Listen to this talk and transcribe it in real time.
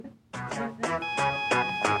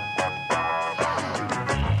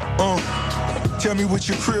Tell me what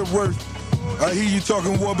your crib worth. I hear you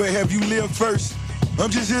talking war, but have you lived first? I'm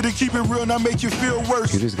just here to keep it real, not make you feel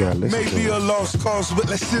worse. You just gotta listen Maybe to a lost cause, but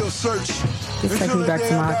let's still search. This takes me back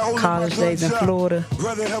to my college days in Florida.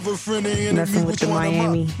 Messing with the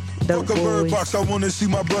Miami Dope Boys. I wanna see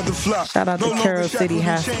my brother fly. Shout out to Carroll City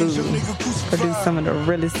High School. Produced some of the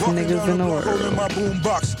realest niggas in the world.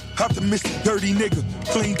 Optimistic, dirty nigga,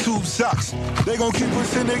 clean tube socks. They gon' keep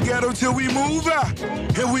us in the ghetto till we move out.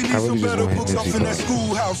 And we need really some just better wanna books hit off Nipsey in that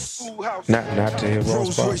Hussle. schoolhouse. Not to hit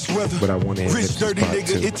Ross Park, but I want to hit Rich, Nipsey's dirty part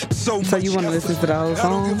nigga, too. it's so So you want to listen to the whole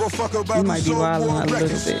song? You might be wilding a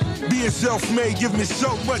little bit. Being self-made give me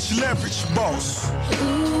so much leverage, boss.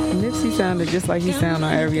 Nipsey sounded just like he sound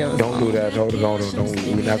on every other Don't song. do that. Hold it on.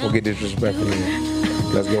 We're not gonna get disrespectful here.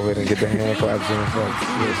 Let's go ahead and get the hand claps in, folks.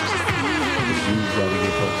 It's you gotta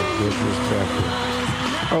get folks disrespectful.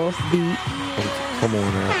 Offbeat. Come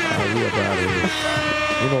on now. We up out of here.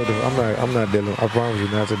 You know, I'm not dealing. I promise you,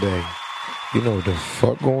 not today. You know what the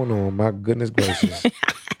fuck going on? My goodness gracious.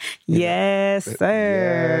 Yes,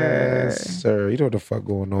 sir. Yes, sir. You know what the fuck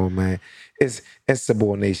going on, man. It's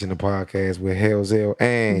Insubordination, the podcast with Hellzell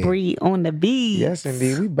and Bree on the beat. yes,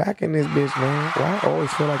 indeed. We back in this bitch, man. Why I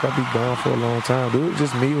always feel like I be gone for a long time? Dude,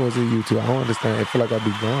 just me or is it you two? I don't understand. I feel like I be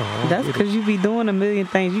gone. I don't That's get it. because you be doing a million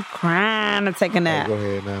things. You crying to take a Hey, nap. go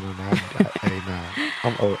ahead. No. Hey, nah.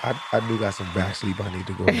 I'm old. I do got some back sleep I need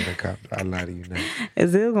to go ahead and cop. I lie to you now.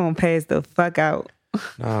 Azil gonna pass the fuck out.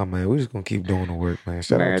 Nah, man. We just gonna keep doing the work, man.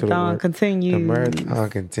 Shout out to the Marathon work. continues. The marathon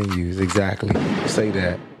continues. Exactly. Say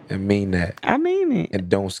that and mean that. I mean it. And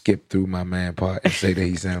don't skip through my man part and say that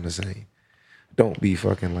he sound the same. Don't be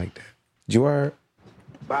fucking like that. You heard?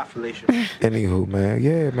 Bye, Felicia. Anywho, man.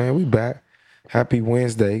 Yeah, man. We back. Happy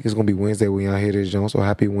Wednesday. It's gonna be Wednesday when y'all hear this, Jones. So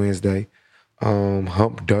happy Wednesday.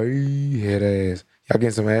 Hump day. Head ass. Y'all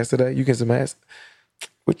getting some ass today? You getting some ass?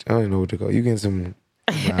 Which I don't even know what to call. You getting some?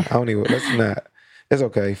 Nah, I don't even. Let's not. It's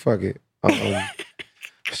okay. Fuck it.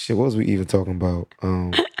 Shit. What was we even talking about?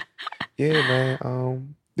 Yeah,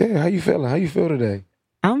 man. Yeah. How you feeling? How you feel today?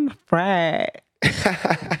 I'm fried.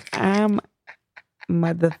 I'm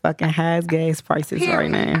motherfucking high as gas prices right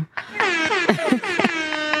now.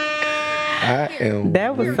 I am.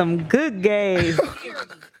 That was some good gas.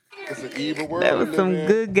 It's an evil world. That was some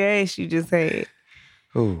good gas you just had.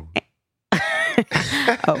 Who?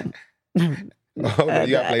 Oh. You gotta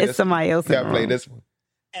play It's this somebody else You in gotta the play room. this one.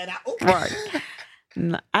 Right.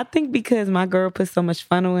 No, I think because my girl put so much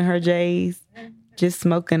funnel in her J's, just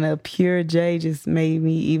smoking a pure J just made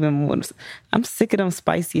me even more. I'm sick of them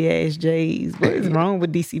spicy ass J's. What is wrong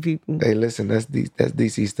with DC people? Hey, listen, that's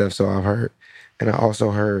DC stuff. So I've heard, and I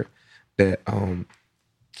also heard that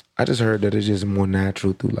I just heard that it's just more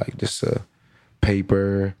natural through like just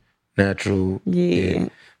paper, natural. Yeah.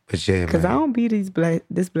 But yeah, Because I man. don't be this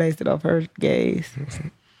blasted off her gas.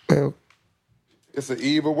 Well, It's an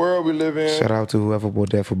evil world we live in. shout out to whoever bought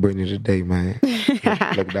that for Brittany today, man.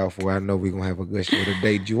 Looked out for. I know we gonna have a good show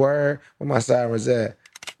today. You heard? Where my sirens at?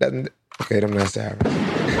 Okay, them not sirens. All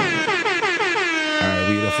right,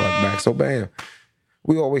 we the fuck back. So bam,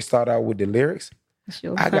 we always start out with the lyrics. It's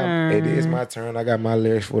your It turn. is my turn. I got my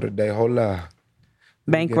lyrics for today. Hold up.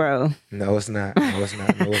 Bankroll. No, it's not. No, it's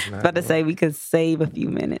not. About to say we could save a few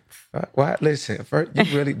minutes. Why? Listen, first, you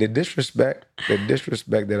really the disrespect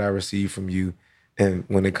that I received from you, and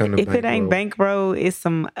when it comes to If it ain't Bankroll, it's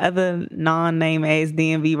some other non-name ass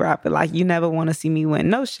DMV rapper. Like you never want to see me win.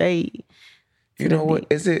 No shade. you know what?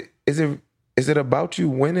 Is it about you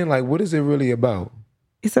winning? Like, what is it really about?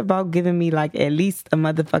 It's about giving me like at least a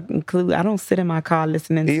motherfucking clue. I don't sit in my car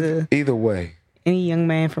listening to Either way. any young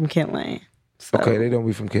man from Kentland. So, Okay, they don't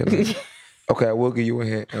be from Kentland. Okay, I will give you a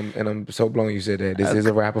hint, and I'm so blown you said that. This is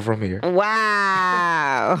a rapper from here.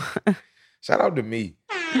 wow. Shout out to me.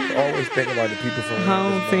 I always think about the people from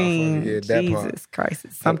Home this team. motherfucker. Yeah, that Jesus part. Christ.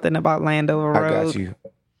 It's something about Landover I Road. got you.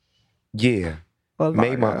 Yeah. or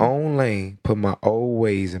Made my Largo. own lane, put my old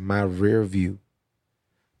ways in my rear view.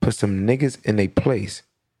 Put some niggas in a place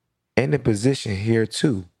and a position here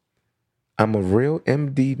too. I'm a real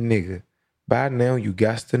MD nigga. By now you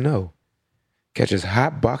got to know. Catch us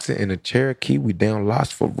hot boxing in a Cherokee, we down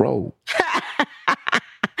lost for road.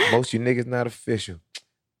 Most you niggas not official.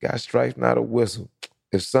 Got stripes, not a whistle.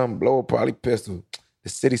 If some blow, probably pistol. The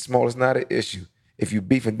city small is not an issue. If you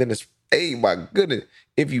beefing, then it's, hey, my goodness.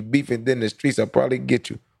 If you beefing, then the streets will probably get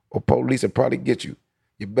you. Or police will probably get you.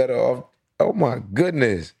 You better off, oh my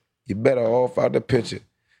goodness. You better off out the picture.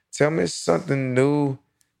 Tell me something new.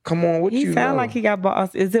 Come on, what He you sound know? like he got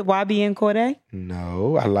boss. Is it YB and Corday?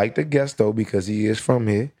 No, I like the guest though because he is from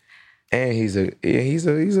here. And he's a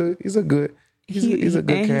good he's a good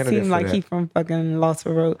And candidate he seemed for like that. he from fucking Lost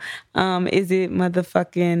Road. Is it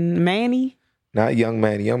motherfucking Manny? Not Young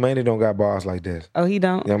Manny. Young Manny don't got bars like this. Oh, he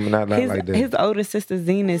don't. Not like this. His older sister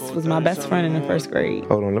Zenas was my best friend in the first grade.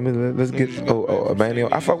 Hold on, let's get Manny.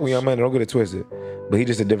 I fuck with Young Manny. Don't get it twisted. But he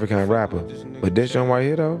just a different kind of rapper. But this young right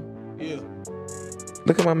here though. Yeah.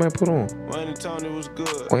 Look at my man put on. Wayne and Tony was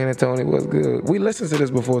good. Wayne and Tony was good. We listened to this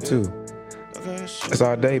before too. It's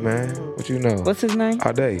All Day, man. What you know? What's his name?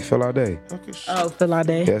 All Day. Phil All Day. Oh, Phil All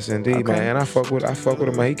Day. Yes, indeed, Okay. man. And I fuck with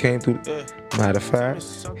him, man. He came through. Matter of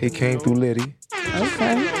fact, he came through Liddy.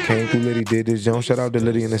 Okay. Came through Liddy, did this. Jones, shout out to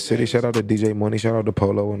Liddy in the city. Shout out to DJ Money. Shout out to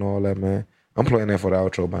Polo and all that, man. I'm playing that for the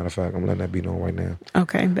outro, matter of fact. I'm letting that be known right now.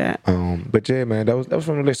 Okay, bet. But yeah, man, that was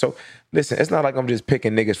from the list. So listen, it's not like I'm just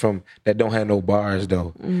picking niggas from that don't have no bars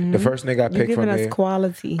though. The first nigga I You're picked from giving us here,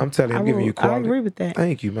 quality. I'm telling you, I'm giving you quality. I agree with that.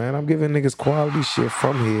 Thank you, man. I'm giving niggas quality shit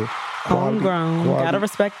from here. Homegrown. Gotta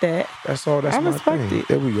respect that. That's all. That's I my respect thing. it.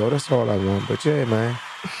 There we go. That's all I want. But yeah, man,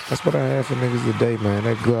 that's what I have for niggas today, man.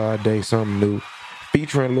 That Good All Day, something new,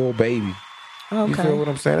 featuring Lil Baby. You feel Okay. what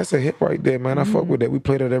I'm saying? That's a hit right there, man. I fuck with that. We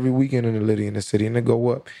play that every weekend in the Liddy in the city, and they go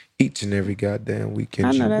up each and every goddamn weekend.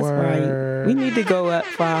 I know that's Word. right. We need to go up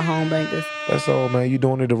for our home bankers. That's all, man. You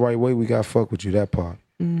doing it the right way. We got to fuck with you, that part.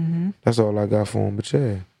 That's all I got for him. But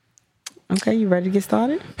yeah. Okay, you ready to get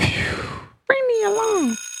started? Bring me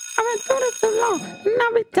along. I've been doing it too long. And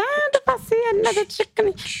I'll be damned if I see another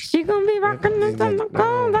chicken. She gonna be rocking this on the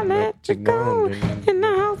cold. I let you go. In the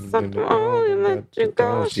house of the own, I let you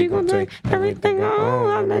go. She gonna take everything on.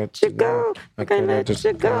 I let you go. I can't let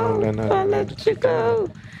you go. I let you go.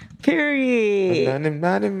 Period.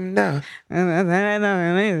 Nah.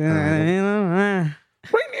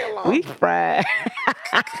 Bring me along. We fried.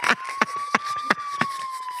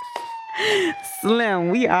 Slim,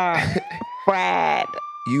 we are fried.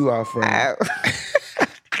 You are friend.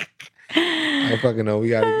 I fucking know. We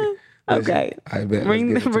got to. Okay. I bet.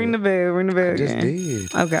 Ring the bell. Ring the bell Just again.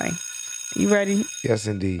 did. Okay. You ready? Yes,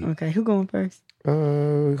 indeed. Okay. Who going first?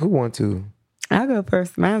 Who want to? I'll go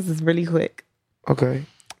first. Mine's is really quick. Okay.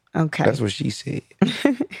 Okay. That's what she said.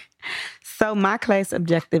 So my class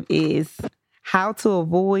objective is how to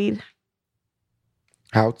avoid.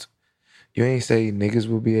 You ain't say niggas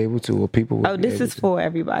will be able to or people will be This able is to. for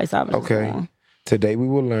everybody. So I was just Okay. going. Today we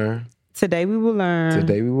will learn. Today we will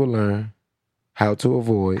learn How to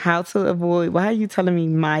avoid. how to avoid. Why are you telling me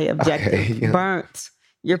my objective? Okay, yeah. Burnt.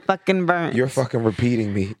 You're fucking burnt. You're fucking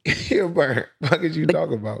repeating me. You're burnt. What did you talk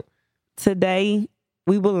about? Today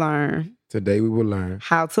we will learn Today we will learn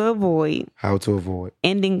how to avoid how to avoid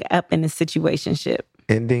ending up in a situationship.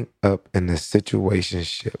 ending up in a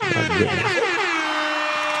situationship. My goodness.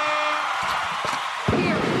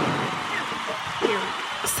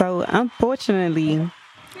 So unfortunately,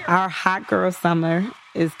 our hot girl summer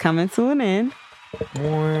is coming to an end.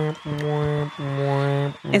 And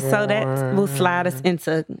so that will slide us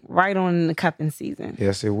into right on the cupping season.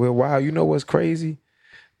 Yes, it will. Wow, you know what's crazy?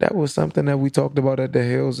 That was something that we talked about at the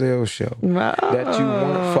Hell's Hell show. That you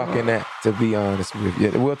weren't fucking at, to be honest with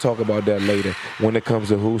you. We'll talk about that later when it comes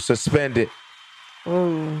to who suspended.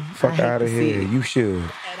 Ooh, Fuck I hate out to of see here. it. You should.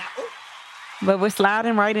 But we're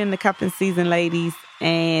sliding right into cupping season, ladies.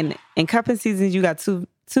 And in cupping seasons, you got two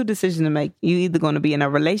decisions to make. You either going to be in a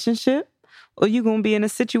relationship or you're going to be in a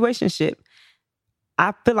situationship.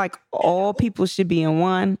 I feel like all people should be in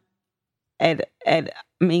one.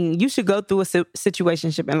 You should go through a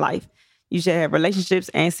situationship in life. You should have relationships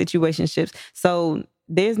and situationships. So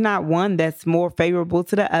there's not one that's more favorable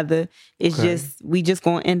to the other. It's just, we just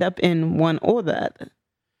going to end up in one or the other.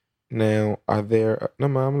 Now, are there... No,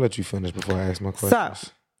 I'm going to let you finish before I ask my questions.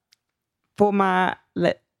 So, for my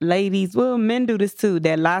ladies, well, men do this too,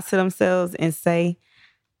 that lie to themselves and say,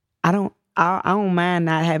 I don't mind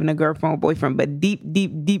not having a girlfriend or boyfriend, but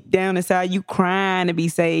deep down inside, you crying to be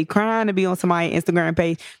saved, crying to be on somebody's Instagram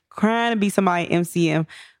page, crying to be somebody MCM,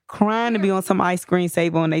 crying to be on somebody's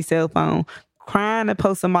screensaver on their cell phone, crying to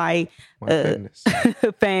post somebody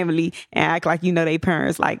family and act like you know their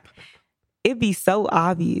parents. Like, it be so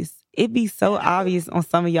obvious. It be so obvious on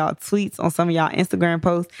some of y'all tweets, on some of y'all Instagram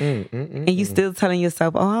posts, and you still telling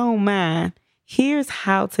yourself, oh, I don't mind. Here's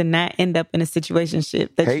how to not end up in a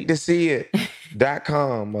situationship. Hate to see it.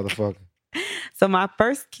 .com, motherfucker. So my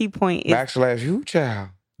first key point is... /you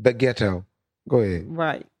child. The ghetto. Go ahead.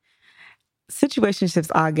 Right. Situationships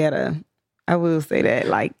are ghetto. I will say that.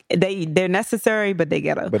 Like, they're necessary, but they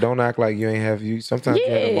ghetto. But don't act like you ain't have you. Sometimes you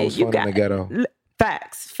have the most fun in the ghetto.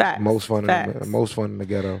 Facts. Most fun in the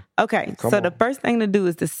ghetto. Okay, so the first thing to do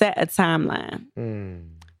is to set a timeline.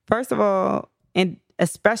 First of all, and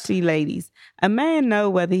especially ladies, a man know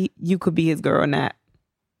whether you could be his girl or not.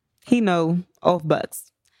 He know off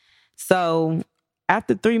bucks. So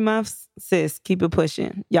after 3 months, sis, keep it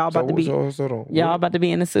pushing. Y'all about to be about to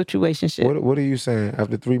be in a situationship. What are you saying?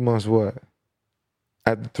 After 3 months, what?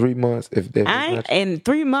 After 3 months, if in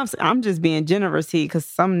 3 months, I'm just being generous here because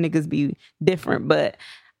some niggas be different. But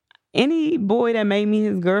any boy that made me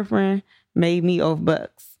his girlfriend made me off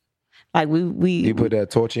bucks. Like we you put that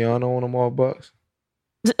Torchiano on them off bucks?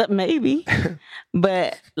 Maybe.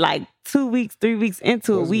 But like 2 weeks, 3 weeks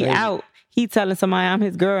into it, we maybe? Out. He telling somebody I'm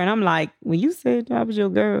his girl, and I'm like, when you said I was your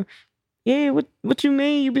girl, yeah, what you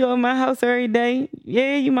mean? You be over my house every day?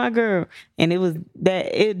 Yeah, you my girl. And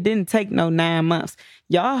it didn't take no 9 months.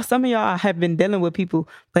 Y'all, some of y'all have been dealing with people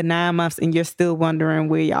for 9 months and you're still wondering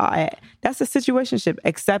where y'all at. That's a situationship.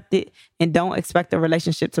 Accept it and don't expect a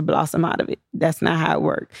relationship to blossom out of it. That's not how it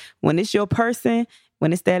works. When it's your person,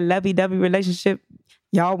 when it's that lovey-dovey relationship,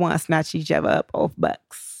 y'all want to snatch each other up off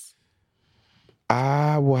bucks.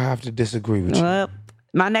 I will have to disagree with you. Well,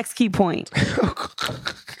 my next key point.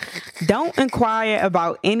 Don't inquire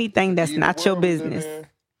about anything that's not your business.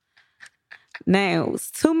 Now,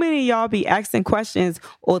 too many of y'all be asking questions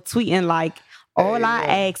or tweeting like, all I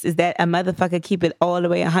ask is that a motherfucker keep it all the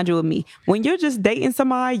way 100 with me. When you're just dating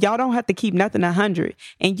somebody, y'all don't have to keep nothing 100.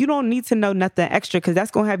 And you don't need to know nothing extra because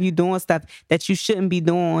that's going to have you doing stuff that you shouldn't be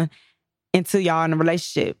doing until y'all in a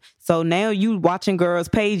relationship. So now you watching girls'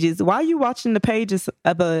 pages. Why are you watching the pages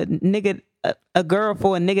of a nigga, a girl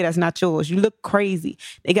for a nigga that's not yours? You look crazy.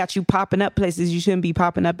 They got you popping up places you shouldn't be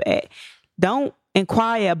popping up at. Don't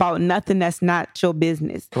inquire about nothing that's not your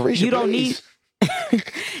business. Carisha, you don't please.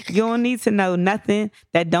 You don't need to know nothing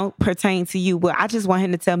that don't pertain to you. But I just want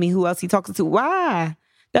him to tell me who else he talking to. Why?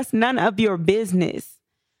 That's none of your business.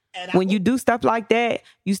 When you do stuff like that,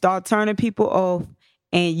 you start turning people off.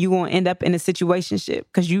 And you gonna end up in a situationship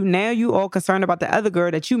because you all concerned about the other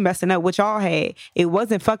girl that you messing up, which y'all had. It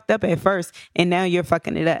wasn't fucked up at first, and now you're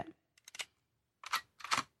fucking it up.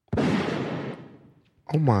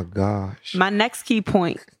 Oh my gosh! My next key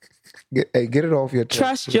point: get it off your chest.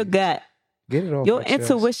 Trust please. Your gut. Get it off your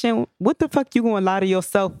intuition. Chest. What the fuck you gonna lie to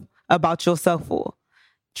yourself about yourself for?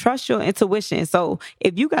 Trust your intuition. So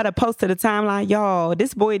if you got to post to the timeline, y'all,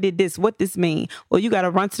 this boy did this, what this mean? Or you got to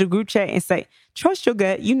run to the group chat and say, trust your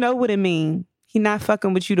gut. You know what it mean. He not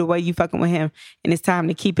fucking with you the way you fucking with him. And it's time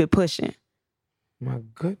to keep it pushing. My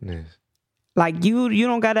goodness. Like you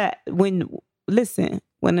don't got to, when a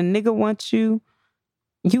nigga wants you,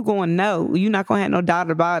 you gonna know. You not gonna have no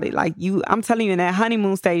doubt about it. Like I'm telling you in that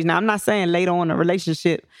honeymoon stage. Now I'm not saying later on in a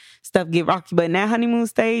relationship stuff get rocky, but in that honeymoon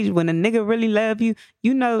stage, when a nigga really love you,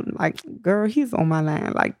 you know, like, girl, he's on my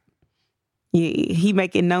line. Like, yeah, he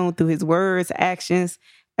make it known through his words, actions,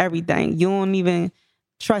 everything. You don't even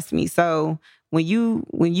trust me. So when you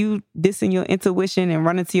dissing your intuition and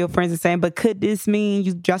running to your friends and saying, but could this mean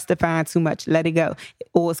you justifying too much? Let it go.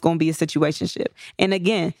 Or it's going to be a situationship. And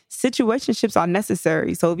again, situationships are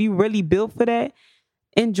necessary. So if you really built for that,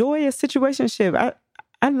 enjoy a situationship.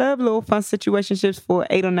 I love little fun situationships for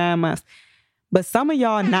 8 or 9 months. But some of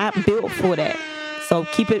y'all not built for that. So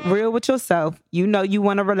keep it real with yourself. You know you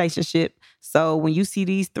want a relationship. So when you see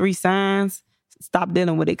these 3 signs, stop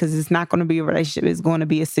dealing with it because it's not going to be a relationship. It's going to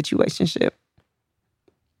be a situationship.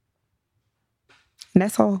 And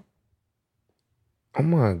that's all. Oh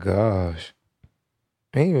my gosh.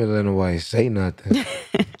 I ain't even let nobody say nothing.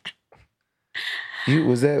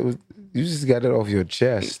 You just got it off your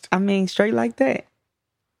chest. I mean, straight like that.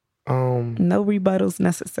 No rebuttals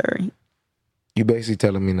necessary. You basically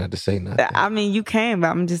telling me not to say nothing. I mean, you can, but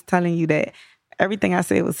I'm just telling you that everything I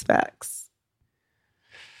said was facts.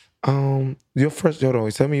 Hold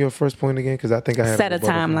on. Tell me your first point again, because I think I had set a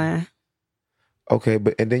timeline. Okay,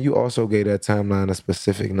 and then you also gave that timeline a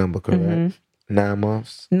specific number, correct? Mm-hmm. 9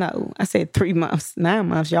 months? No, I said 3 months. 9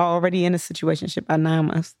 months. Y'all already in a situationship by 9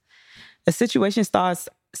 months. A situationship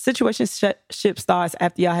starts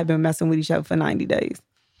after y'all have been messing with each other for 90 days.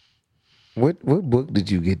 What book did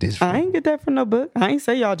you get this from? I ain't get that from no book. I ain't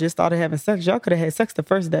say y'all just started having sex. Y'all could have had sex the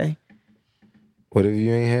first day. What if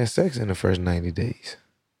you ain't had sex in the first 90 days?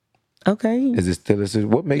 Okay. Is it still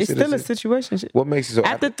what makes it still a situationship? What makes it so?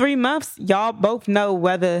 After 3 months, y'all both know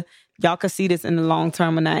whether y'all could see this in the long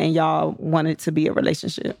term or not, and y'all want it to be a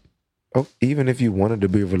relationship. Oh, even if you wanted to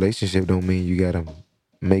be a relationship, don't mean you gotta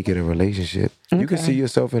make it a relationship. Okay. You can see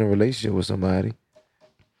yourself in a relationship with somebody.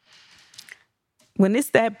 When it's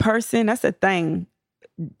that person, that's the thing.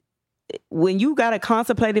 when you got to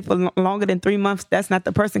contemplate it for longer than 3 months, that's not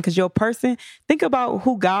the person. Because your person, think about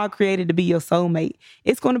who God created to be your soulmate.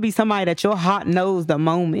 It's going to be somebody that your heart knows the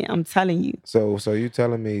moment. I'm telling you. So you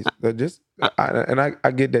telling me that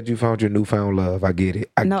I get that you found your newfound love. I get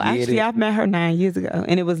it. I've met her 9 years ago,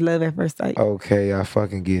 and it was love at first sight. Okay, I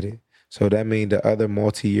fucking get it. So that mean the other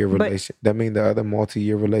multi-year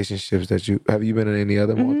relationships that have you been in any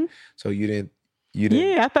other so you didn't.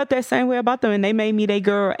 Yeah, I felt that same way about them, and they made me their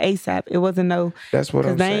girl ASAP. It wasn't no. That's what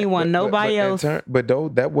I'm saying. Because they ain't want nobody else. But though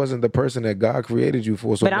that wasn't the person that God created you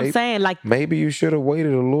for. So but I'm saying, like, maybe you should have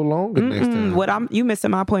waited a little longer next time. You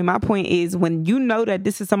missing my point. My point is, when you know that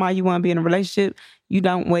this is somebody you want to be in a relationship, you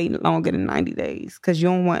don't wait longer than 90 days because you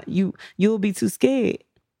don't want you'll be too scared.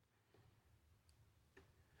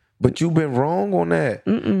 But you've been wrong on that.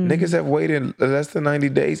 Niggas have waited less than 90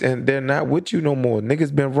 days and they're not with you no more.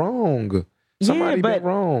 Niggas been wrong. Somebody been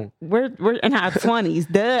wrong. We're in our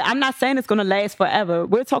 20s. Duh. I'm not saying it's going to last forever.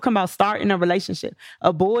 We're talking about starting a relationship.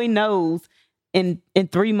 A boy knows in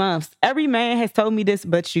 3 months. Every man has told me this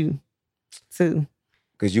but you, too.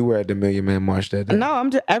 Because you were at the Million Man March that day. No,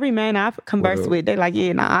 every man I've conversed with, they like,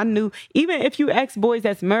 yeah, I knew. Even if you ex boys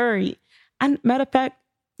that's married, matter of fact,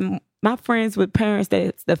 my friends with parents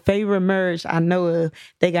that's the favorite marriage I know of,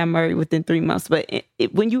 they got married within 3 months. But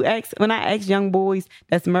when I ask young boys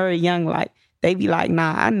that's married young, like, they be like,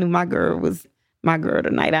 nah, I knew my girl was my girl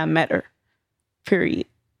the night I met her. Period.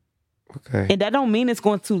 Okay. And that don't mean it's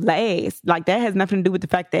going to last. Like, that has nothing to do with the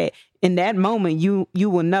fact that in that moment you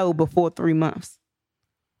will know before 3 months.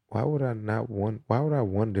 Why would I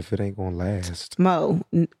wonder if it ain't gonna last? Mo,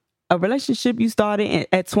 a relationship you started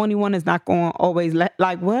at 21 is not going to always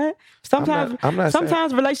like what? Sometimes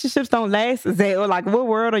sometimes relationships don't last. Or like, what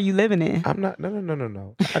world are you living in? I'm not.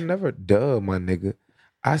 No. I never my nigga.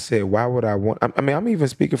 I said, why would I want? I mean, I'm even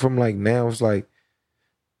speaking from like now. It's like,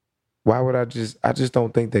 why would I just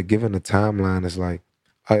don't think that given the timeline is like,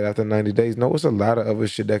 all right, after 90 days. No, it's a lot of other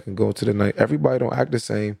shit that can go to the night. Everybody don't act the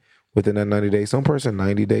same within that 90 days. Some person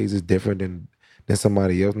 90 days is different than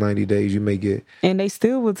somebody else 90 days. You may get. And they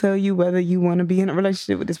still will tell you whether you want to be in a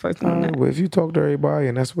relationship with this person or not. Well, if you talk to everybody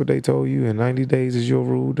and that's what they told you and 90 days is your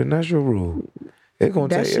rule, then that's your rule. It's going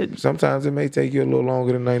to take, sometimes it may take you a little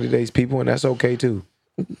longer than 90 days, people, and that's okay too.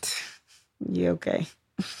 Yeah, okay.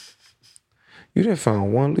 You done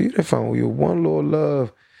found your one little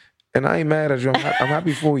love. And I ain't mad at you. I'm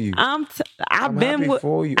happy for you. I've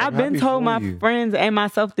been told my friends and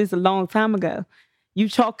myself this a long time ago. You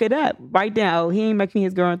chalk it up right now. Oh, he ain't make me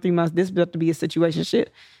his girl in 3 months. This is about to be a situationship.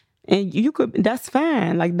 And that's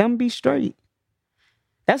fine. Like, don't be straight.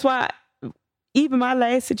 That's why, even my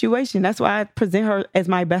last situation, that's why I present her as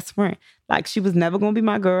my best friend. Like, she was never going to be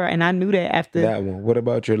my girl. And I knew that after. That one. What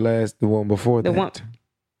about the one before that? The one.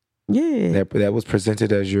 Yeah. That was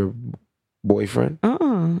presented as your boyfriend?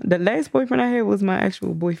 The last boyfriend I had was my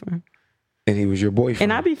actual boyfriend. And he was your boyfriend.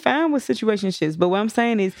 And I be fine with situationships. But what I'm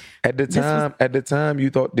saying is, at the time,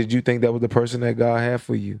 did you think that was the person that God had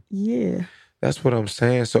for you? Yeah. That's what I'm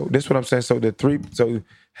saying. So this is what I'm saying. So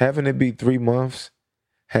having it be 3 months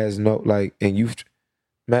has no, like, and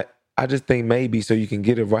I just think maybe so you can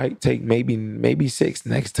get it right, take maybe 6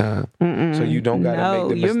 next time. So you don't got to make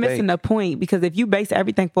the mistake. You're missing the point, because if you base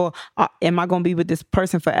everything for, am I going to be with this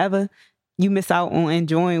person forever? You miss out on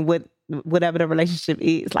enjoying whatever the relationship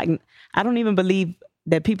is. Like, I don't even believe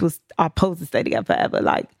that people are supposed to stay together forever.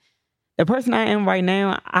 Like, the person I am right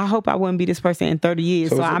now, I hope I wouldn't be this person in 30 years.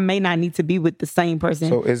 So I may not need to be with the same person.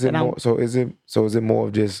 So is it more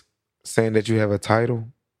of just saying that you have a title?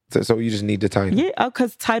 So you just need the title? Yeah,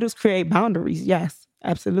 because titles create boundaries. Yes,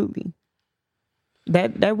 absolutely.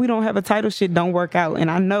 That we don't have a title shit don't work out. And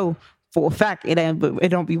I know for a fact it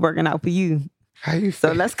don't be working out for you. How you feel?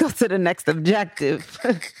 So let's go to the next objective.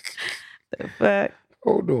 The fuck?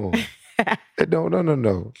 Hold on.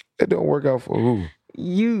 No. It don't work out for who?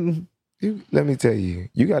 You. Let me tell you,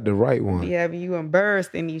 you got the right one. Yeah, but you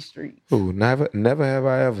embarrassed in these streets. Ooh, never have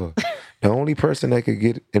I ever. The only person that could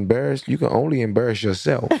get embarrassed, you can only embarrass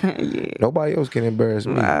yourself. Yeah. Nobody else can embarrass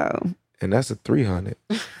me. Wow. And that's a 300.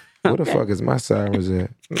 Where the fuck is my sirens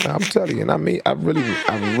at? I'm telling you, and I mean, I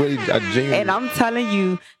genuinely. And I'm telling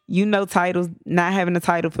you, titles, not having a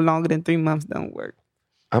title for longer than 3 months don't work.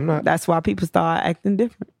 I'm not. That's why people start acting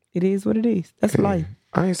different. It is what it is. That's life.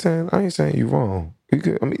 I ain't saying you wrong.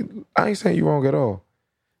 I ain't saying you wrong at all.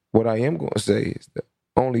 What I am going to say is the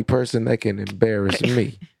only person that can embarrass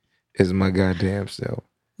me is my goddamn self.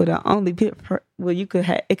 Well, the only it could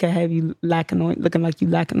have you looking like you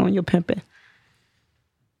lacking on your pimping.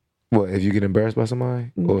 What, if you get embarrassed by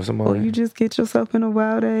somebody? Or you just get yourself in a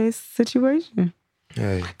wild ass situation.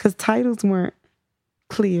 Hey. Because titles weren't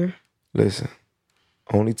clear. Listen,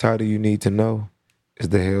 only title you need to know is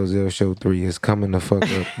the Hell's Hell Show 3. It's coming the fuck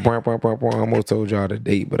up. I almost told y'all the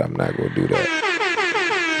date, but I'm not gonna do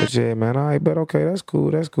that. But yeah, man, all right, but okay, that's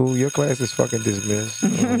cool. That's cool. Your class is fucking dismissed.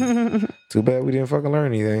 Too bad we didn't fucking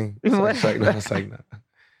learn anything. It's like, nah.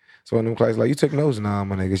 So one of them classes, like, you took notes? Nah,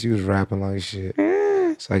 my nigga, she was rapping like shit.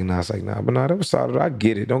 It's like, nah. But nah, that was solid. I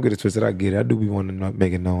get it. Don't get it twisted. I get it. I do be wanting to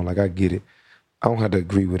make it known. Like, I get it. I don't have to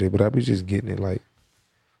agree with it, but I be just getting it. Like,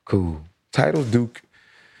 cool. Titles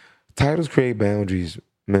create boundaries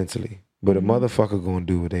mentally, but a motherfucker gonna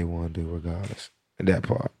do what they want to do regardless. And that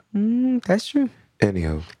part. That's true.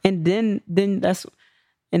 Anyhow. And then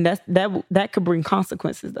that could bring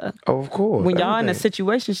consequences though. Oh, of course. When y'all in a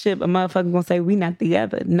situationship, a motherfucker gonna say we not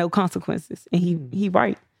together, no consequences, and he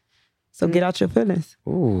right. So get out your feelings.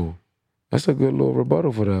 Ooh, that's a good little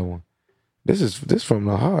rebuttal for that one. This from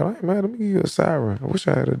the heart. I ain't mad. Let me give you a siren. I wish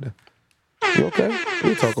I had it. You okay?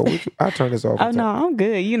 We talk. I turn this off. Oh no, I'm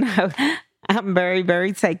good. You know, I'm very,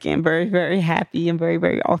 very taken, very, very happy, and very,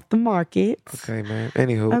 very off the market. Okay, man.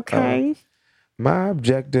 Anywho, okay. My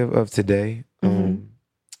objective of today,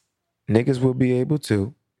 niggas will be able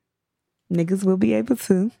to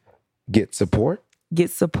get support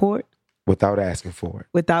without asking for it.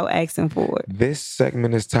 This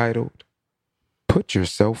segment is titled "Put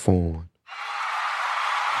Yourself On."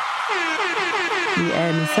 You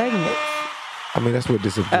adding segments. I mean, that's what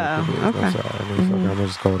this objective is. Okay. I'm sorry. I mean, I'm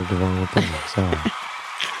just called it the wrong thing. Sorry.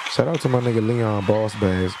 Shout out to my nigga Leon Boss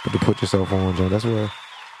Bags, but to put yourself on, John. That's where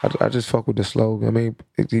I just fuck with the slogan. I mean,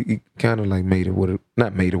 he kind of like made it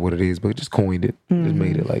not made it what it is, but just coined it. Just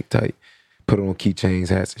made it like tight. Put it on keychains,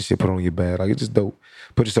 hats and shit, put it on your bag. Like, it's just dope.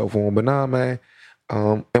 Put yourself on. But nah, man.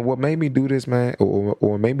 And what made me do this, man,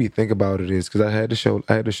 or made me think about it is because I had the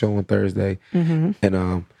show on Thursday. And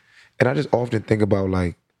I just often think about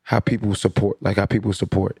like how people support and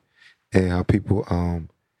how people and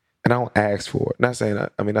I don't ask for it. Not saying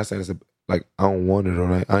it's like I don't want it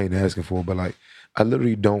or I ain't asking for it, but like I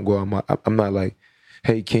literally don't go out I'm not like,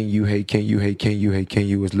 hey, can you?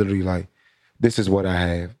 It's literally like, this is what I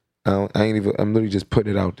have. I'm literally just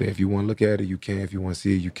putting it out there. If you want to look at it, you can. If you want to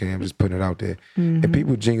see it, you can. I'm just putting it out there. And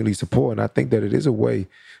people genuinely support. And I think that it is a way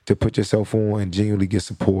to put yourself on and genuinely get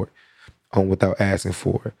support without asking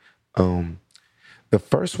for it. The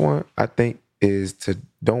first one, I think, is to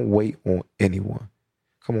don't wait on anyone.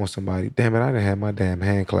 Come on, somebody. Damn it, I didn't have my damn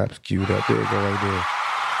hand claps queued up. There you go, right there.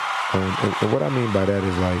 And what I mean by that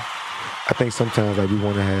is, like, I think sometimes, like, we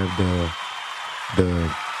want to have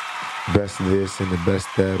the best this and the best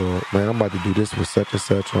that, or, man, I'm about to do this with such and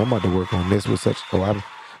such, or I'm about to work on this with such, or I'm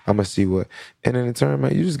going to see what. And then in turn,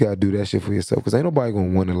 man, you just got to do that shit for yourself, because ain't nobody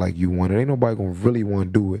going to want it like you want it. Ain't nobody going to really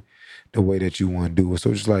want to do it the way that you want to do it.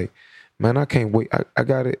 So it's like, man, I can't wait. I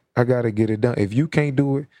got to get it done. If you can't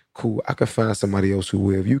do it, cool. I could find somebody else who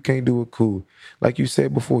will. If you can't do it, cool. Like you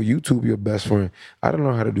said before, YouTube your best friend. I don't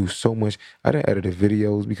know how to do so much. I didn't edit the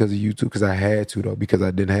videos because of YouTube, because I had to, though, because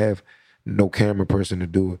I didn't have no camera person to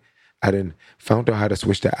do it. I didn't found out how to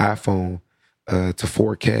switch the iPhone to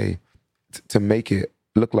 4K to make it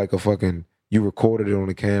look like a fucking, you recorded it on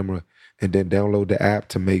the camera and then download the app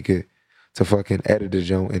to make it, to fucking edit the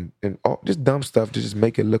joint and all, just dumb stuff to just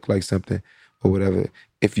make it look like something or whatever.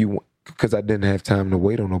 If you, because I didn't have time to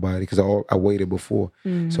wait on nobody, because I waited before.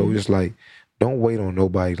 So just like, don't wait on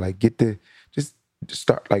nobody. Like, just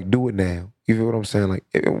start, like, do it now. You feel what I'm saying? Like,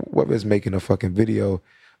 whether it's making a fucking video,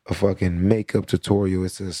 a fucking makeup tutorial,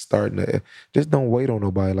 it's a starting to, just don't wait on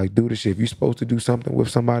nobody. Like, do the shit. If you're supposed to do something with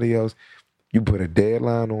somebody else, you put a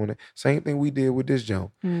deadline on it. Same thing we did with this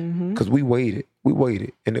jump. Because we waited.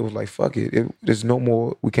 And it was like, fuck it. There's no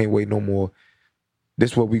more. We can't wait no more.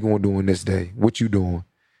 This is what we going to do on this day. What you doing?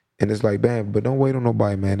 And it's like, bam, but don't wait on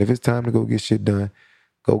nobody, man. If it's time to go get shit done,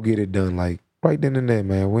 go get it done. Like, right then and there,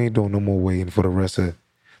 man. We ain't doing no more waiting for the rest of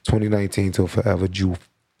 2019 till forever. You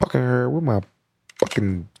fucking heard with my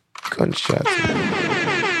fucking gunshots.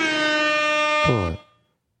 Boy.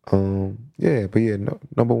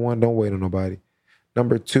 Number one, don't wait on nobody.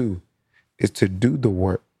 Number two is to do the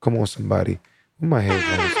work. Come on, somebody. With my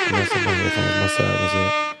headphones. My side was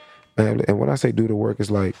up. Man, and when I say do the work,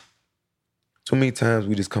 it's like, too many times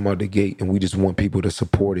we just come out the gate and we just want people to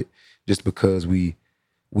support it just because we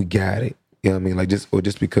got it. You know what I mean? Like,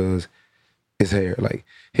 just because it's here. Like,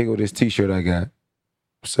 here go this t-shirt I got.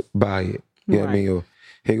 So buy it. You know what I mean? Or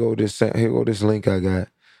here go this link I got.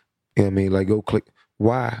 You know what I mean? Like, go click.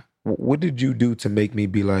 Why? What did you do to make me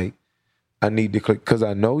be like, I need to click because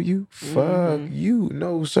I know you? Fuck you.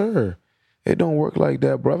 No, sir. It don't work like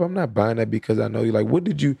that, bro. I'm not buying that because I know you. Like, what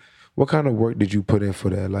kind of work did you put in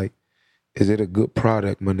for that? Like, is it a good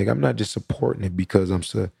product, my nigga? I'm not just supporting it because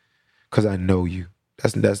because I know you.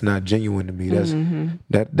 That's not genuine to me.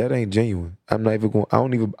 That ain't genuine. I'm not even going. I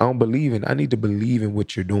don't believe in. I need to believe in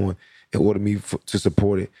what you're doing in order to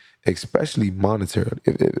support it, especially monetarily.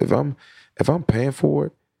 If I'm paying for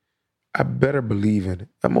it, I better believe in it.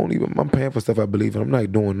 I'm paying for stuff I believe in. I'm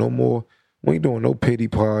not doing no more. We ain't doing no pity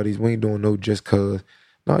parties. We ain't doing no just cause.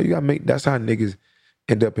 No, you gotta make. That's how niggas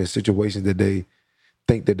end up in situations that they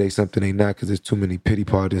think that they something they not because there's too many pity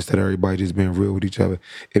parties instead of everybody just being real with each other.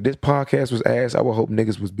 If this podcast was ass, I would hope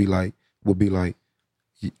niggas would be like,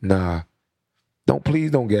 nah, please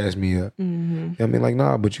don't gas me up. You know what I mean? Like,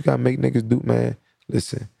 nah, but you gotta make niggas do, man.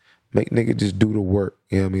 Listen, make niggas just do the work.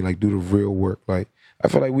 You know what I mean? Like, do the real work. Like, I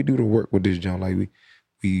feel like we do the work with this junk. Like, we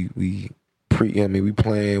we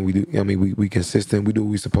plan, we do, you know what I mean? We consistent, we do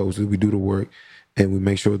what we supposed to, we do the work, and we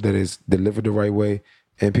make sure that it's delivered the right way,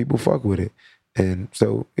 and people fuck with it. And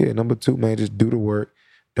so, yeah, number 2, man, just do the work.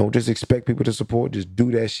 Don't just expect people to support. Just do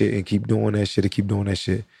that shit and keep doing that shit and keep doing that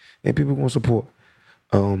shit. And people gonna support.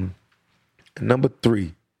 Number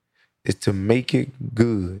 3 is to make it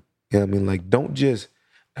good. You know what I mean? Like, don't just,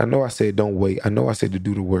 I know I said don't wait. I know I said to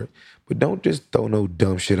do the work. But don't just throw no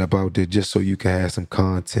dumb shit up out there just so you can have some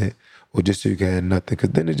content or just so you can have nothing.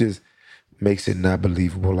 Because then it just makes it not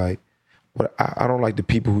believable. Like, but I don't like the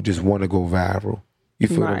people who just want to go viral. You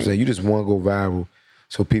feel what I'm saying? You just want to go viral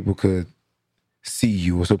so people could see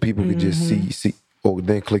you or so people could just see or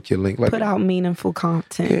then click your link. Like, put out meaningful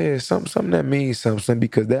content. Yeah, something that means something,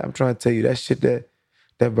 because that I'm trying to tell you, that shit that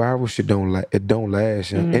viral shit don't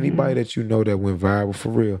last. Anybody that you know that went viral for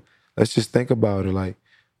real, let's just think about it, like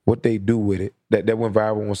what they do with it. That went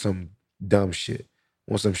viral on some dumb shit,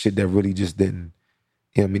 on some shit that really just didn't,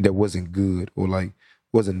 you know what I mean, that wasn't good or like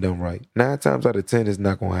wasn't done right. 9 times out of 10, it's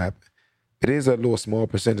not gonna happen. It is a little small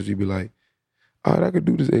percentage. You be like, all right, I could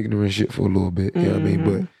do this ignorant shit for a little bit. You know what I mean?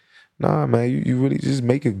 But nah, man, you really just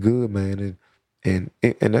make it good, man. And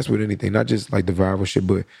that's with anything, not just like the viral shit,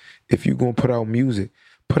 but if you gonna put out music,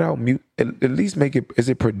 at least make it, is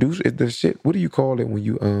it produced? Is the shit, what do you call it when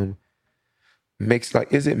you mix,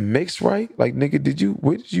 like, is it mixed right? Like, nigga,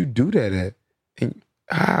 where did you do that at? And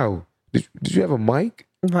how? Did you have a mic?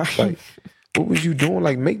 Right. Like, what was you doing?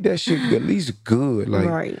 Like, make that shit at least good.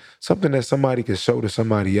 Like, something that somebody could show to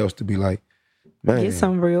somebody else to be like, man. Get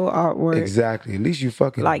some real artwork. Exactly. At least you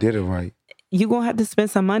fucking did it right. You're going to have to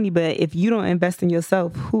spend some money, but if you don't invest in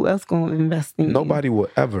yourself, who else going to invest in you? Nobody will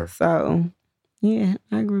ever. So, yeah,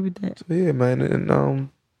 I agree with that. So, yeah, man. And, I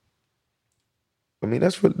mean,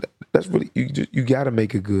 that's really, you got to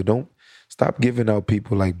make it good. Don't stop giving out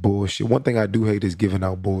people like bullshit. One thing I do hate is giving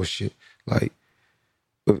out bullshit. Like,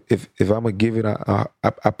 if I'm gonna give it, I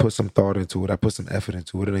put some thought into it. I put some effort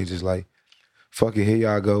into it. It ain't just like, fuck it, here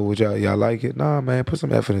y'all go. Would y'all like it? Nah, man, put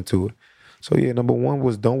some effort into it. So yeah, number 1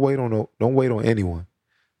 was don't wait on anyone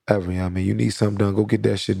ever. You know what I mean? You need something done, go get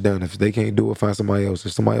that shit done. If they can't do it, find somebody else.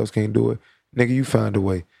 If somebody else can't do it, nigga, you find a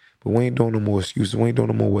way. But we ain't doing no more excuses. We ain't doing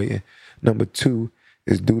no more waiting. Number 2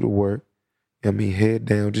 is do the work. You know what I mean, head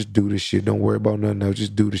down, just do the shit. Don't worry about nothing else.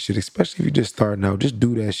 Just do the shit. Especially if you just starting out, just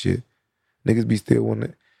do that shit. Niggas be still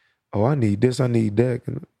wanting, oh, I need this, I need that.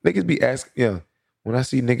 Niggas be asking, yeah. When I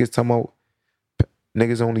see niggas talking about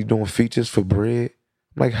niggas only doing features for bread,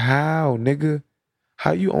 I'm like, how, nigga?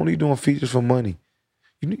 How you only doing features for money?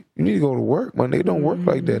 You need to go to work, man. They don't work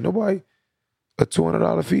like that. Nobody, a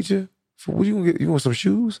 $200 feature, for what you gonna get? You want some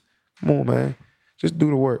shoes? Come on, man. Just do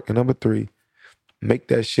the work. And number 3, make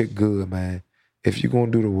that shit good, man. If you gonna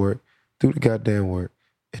do the work, do the goddamn work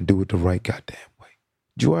and do it the right goddamn way.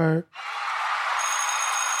 You heard?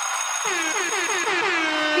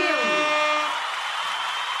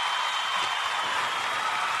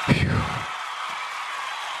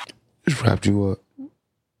 Just wrapped you up.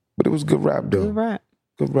 But it was good rap, though. Good rap.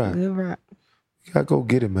 Good rap. Good rap. You gotta go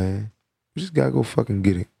get it, man. You just gotta go fucking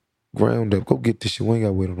get it. Ground up. Go get this shit. We ain't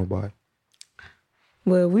gotta wait on nobody.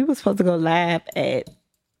 Well, we were supposed to go live at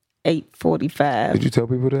 8:45. Did you tell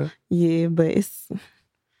people that? Yeah, but it's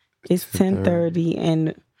 10:30,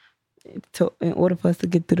 and in order for us to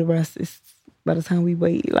get through the rest, it's by the time we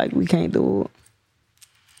wait, like, we can't do it.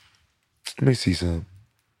 Let me see something.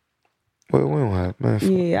 Well, we don't have, man.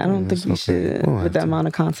 Yeah, I don't think we should with the amount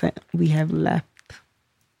of content we have left.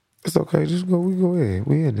 It's okay. Just go. We go ahead.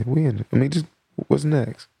 We in it. I mean, just what's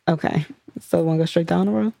next? Okay. So, want to go straight down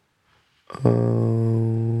the road?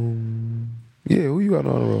 Yeah. Who you got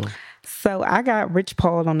on the road? So, I got Rich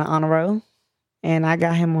Paul on the honor roll, and I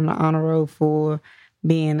got him on the honor roll for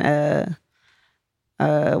being one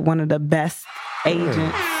of the best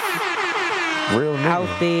agents real nigga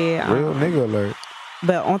out there. Real nigga alert.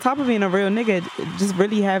 But on top of being a real nigga, just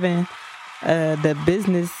really having the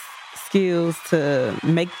business skills to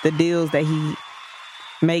make the deals that he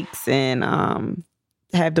makes and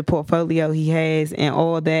have the portfolio he has and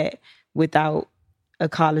all that without a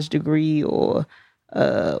college degree or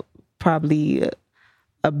probably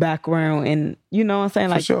a background, and you know what I'm saying?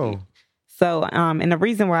 For like sure. So and the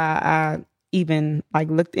reason why I even like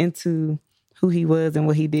looked into who he was and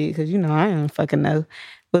what he did, because you know I don't fucking know,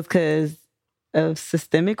 was because of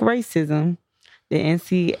systemic racism. The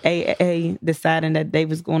NCAA deciding that they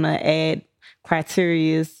was going to add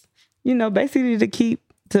criteria, you know, basically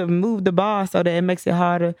to move the bar so that it makes it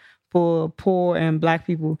harder for poor and Black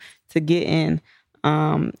people to get in.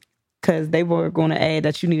 Because they were going to add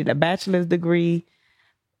that you needed a bachelor's degree,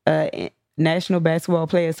 National Basketball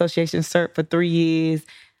Player Association cert for 3 years,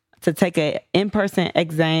 to take an in-person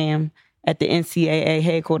exam at the NCAA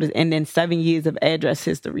headquarters, and then 7 years of address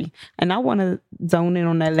history. And I want to zone in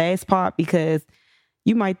on that last part because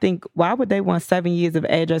you might think, why would they want 7 years of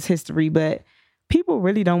address history? But people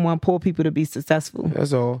really don't want poor people to be successful.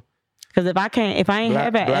 That's all. Because if I ain't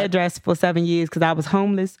have an address for 7 years because I was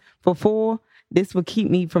homeless for 4, this would keep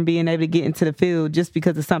me from being able to get into the field just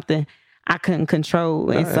because of something I couldn't control.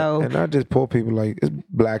 And not just poor people, like it's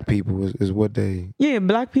Black people is what they... Yeah,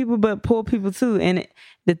 Black people, but poor people too. And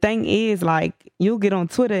the thing is, like, you'll get on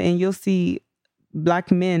Twitter and you'll see Black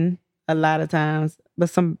men a lot of times,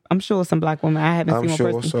 but I'm sure some Black women. I haven't seen one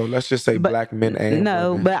sure. person. So let's just say Black men and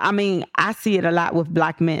women. But I mean, I see it a lot with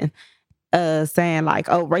Black men saying like,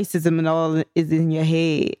 "Oh, racism and all is in your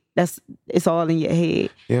head." It's all in your head.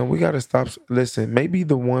 Yeah, we gotta stop. Listen, maybe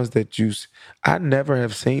the ones that I never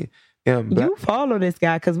have seen. You follow this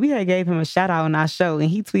guy because we had gave him a shout out on our show, and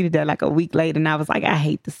he tweeted that like a week later, and I was like, I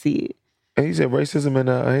hate to see it. And he said racism in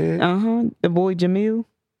our head. The boy Jamil.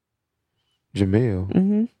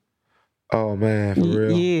 Mm-hmm. Oh man, for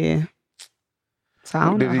real. Yeah. So I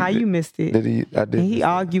don't know how you missed it. He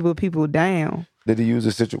argued with people down. Did he use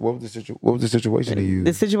the situation? What was the situation he used?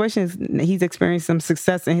 The situation is he's experienced some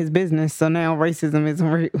success in his business, so now racism isn't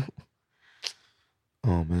real.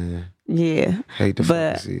 Oh man. Yeah. Hate to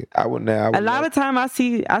fucking see it. I would a lot of time I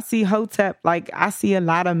see Hotep, like I see a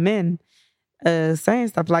lot of men saying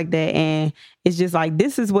stuff like that, and it's just like,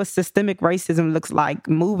 this is what systemic racism looks like,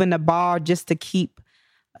 moving the bar just to keep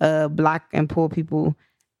Black and poor people,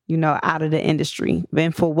 you know, out of the industry.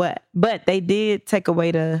 And for what? But they did take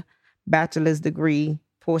away the bachelor's degree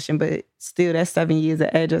portion, but still that 7 years of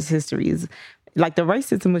address history is like, the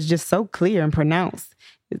racism was just so clear and pronounced,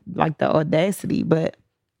 like the audacity. But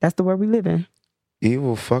that's the world we live in.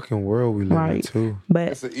 Evil fucking world we live in too. But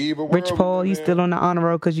It's an evil world. Rich Paul, you still on the honor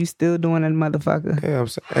roll because you still doing that motherfucker. Yeah, I'm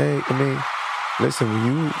saying. Hey, I mean, listen,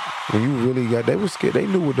 when you really they were scared. They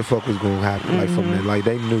knew what the fuck was going to happen. Like from that, like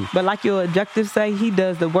they knew. But like your objectives say, he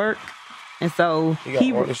does the work, and so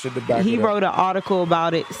he wrote an article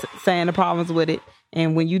about it, saying the problems with it.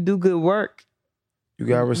 And when you do good work, you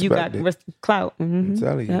got respect. You got clout. Mm-hmm. I'm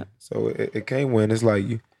telling you. Yep. So it came when it's like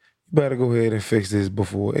you better go ahead and fix this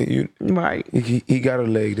before right. He got a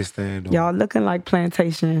leg to stand on. Y'all looking like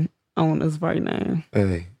plantation owners right now.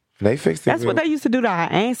 Hey, they fixed it. That's what they used to do to our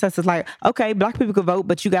ancestors. Like, okay, Black people could vote,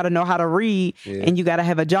 but you got to know how to read, and you got to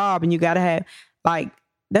have a job, and you got to have like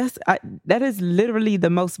that is literally the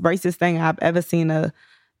most racist thing I've ever seen the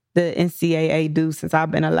NCAA do since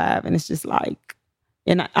I've been alive, and it's just like,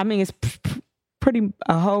 and I mean it's pretty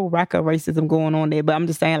a whole rack of racism going on there, but I'm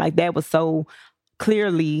just saying like that was so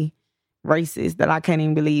clearly racist that I can't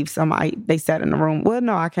even believe they sat in the room. Well,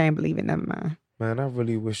 no, I can't believe it. Never mind. Man, I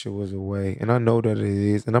really wish it was a way, and I know that it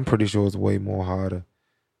is, and I'm pretty sure it's way more harder.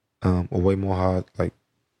 Way more hard. Like,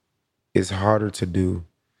 it's harder to do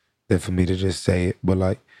than for me to just say it. But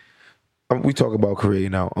like, we talk about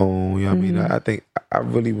creating our own. You know what I mean? I think I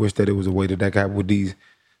really wish that it was a way that got with these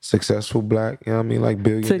successful Black. You know what I mean? Like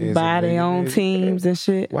billionaires to buy their own teams and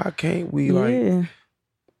shit. Why can't we like?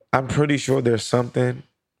 I'm pretty sure there's something,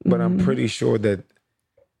 but I'm pretty sure that,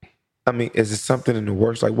 I mean, is it something in the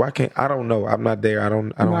works? Like, why can't, I don't know. I'm not there. I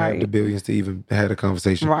don't have the billions to even have a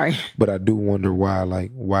conversation. Right. But I do wonder why,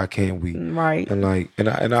 like, why can't we? Right. And like,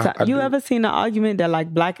 you ever seen the argument that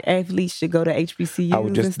like Black athletes should go to HBCUs?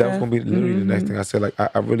 That was going to be literally the next thing I said. Like,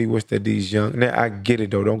 I really wish that these young, now I get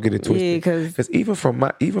it though. Don't get it twisted. Yeah, because even from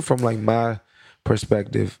my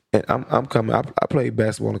perspective, and I'm coming, I played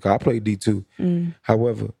basketball in the college. I played D2.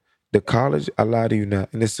 However, the college, I lie to you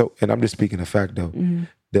not, and I'm just speaking a fact though.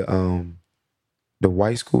 The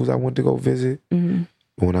white schools I went to go visit, when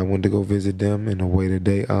I went to go visit them in a way that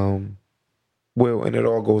they, well, and it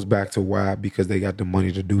all goes back to why, because they got the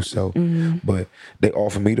money to do so. But they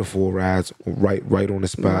offered me the full rides right on the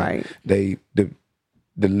spot. Right. The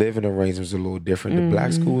living arrangements are a little different. The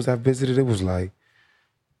Black schools I visited, it was like,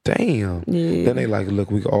 damn. Yeah. Then they like,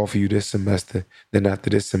 look, we can offer you this semester. Then after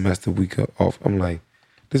this semester, we can offer. I'm like,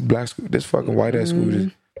 this black school, this fucking white ass school,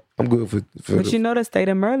 I'm good for But you know the state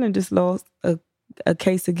of Maryland just lost a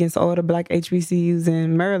case against all the black HBCUs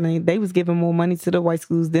in Maryland. They was giving more money to the white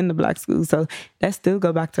schools than the black schools. So that still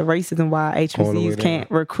go back to racism, why HBCUs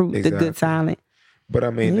can't recruit the good talent. But I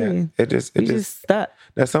mean, it just stuck.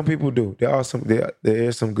 Now some people do. There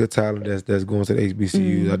is some good talent that's going to the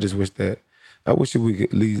HBCUs. I just wish that we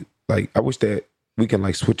could leave. Like, I wish that we can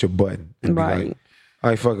like switch a button and be like, all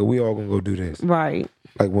right, fuck it, we all gonna go do this. Right.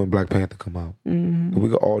 Like when Black Panther come out. We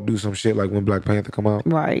could all do some shit like when Black Panther come out.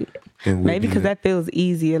 Right. Maybe because that feels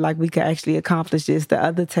easier, like we could actually accomplish this. The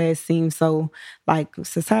other tasks seem so, like,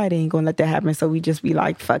 society ain't gonna let that happen. So we just be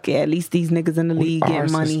like, fuck it, at least these niggas in the league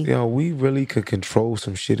getting money. We really could control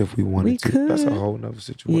some shit if we wanted to. Could. That's a whole nother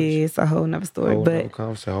situation. Yeah, it's a whole nother story. A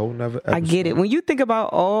whole nother episode. I get it. When you think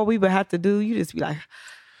about all we would have to do, you just be like,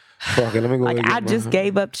 fuck it, let me go. Like, I just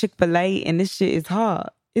gave up Chick-fil-A and this shit is hard.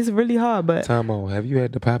 It's really hard, but... Time out. Have you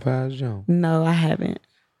had the Popeyes, Joe? No, I haven't.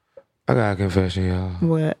 I got a confession, y'all.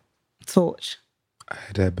 What? Torch. I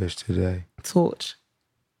had that bitch today. Torch.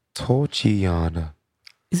 Torchiana.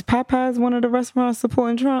 Is Popeyes one of the restaurants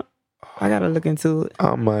supporting Trump? I gotta look into it.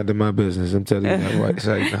 I'm minding my business. I'm telling you that right. It's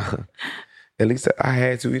like, nah. At least I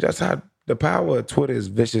had to eat. That's how the power of Twitter is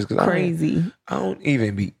vicious. Crazy. I don't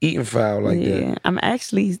even be eating foul like that. Yeah, I'm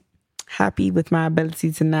actually happy with my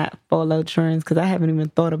ability to not follow trends because I haven't even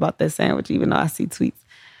thought about that sandwich, even though I see tweets.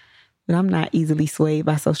 But I'm not easily swayed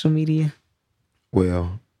by social media.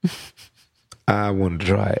 Well, I wanted to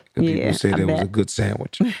try it. People said it was a good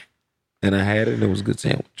sandwich. And I had it and it was a good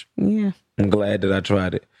sandwich. Yeah. I'm glad that I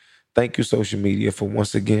tried it. Thank you, social media, for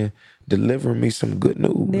once again delivering me some good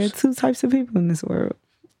news. There are two types of people in this world.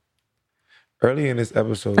 Earlier in this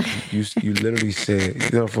episode, you literally said,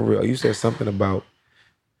 for real, you said something about,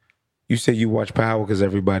 you said you watch Power because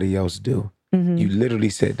everybody else do. Mm-hmm. You literally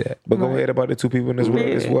said that. But go ahead about the two people in this world.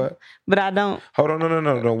 Is what? But I don't. Hold on,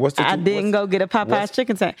 no. What's the? I didn't go get a Popeye's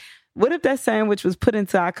chicken sandwich. What if that sandwich was put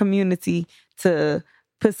into our community to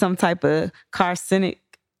put some type of carcinic?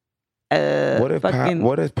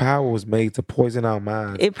 What if Power was made to poison our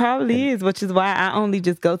minds? It probably is, which is why I only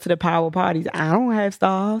just go to the Power parties. I don't have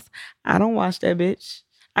stars. I don't watch that bitch.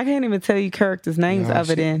 I can't even tell you characters' names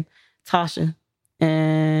other than Tasha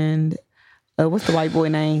and what's the white boy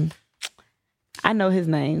name? I know his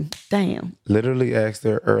name. Damn. Literally asked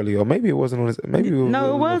her earlier, or maybe it wasn't on this. Maybe it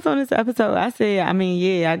was on this episode. I said,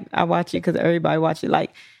 I watch it because everybody watch it.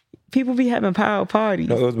 Like, people be having Power parties.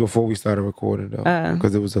 No, it was before we started recording though,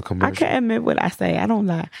 because it was a commercial. I can't admit what I say. I don't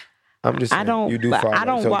lie. I'm just saying, you do follow.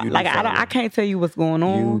 I can't tell you what's going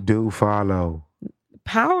on. You do follow.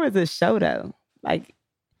 Power is a show though. Like,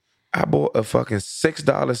 I bought a fucking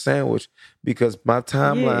 $6 sandwich because my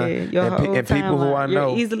timeline and people who I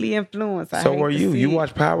know. You're easily influenced. So are you. You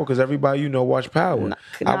watch Power because everybody you know watch Power.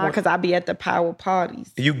 Because I be at the Power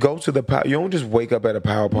parties. You go to the Power. You don't just wake up at a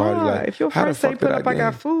Power party. Nah, like, if your friends say pull up, I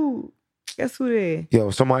got food. Guess who there? Yo,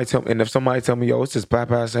 somebody tell me, and if somebody tell me, yo, it's this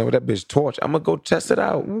Popeye sandwich, that bitch Torch, I'm gonna go test it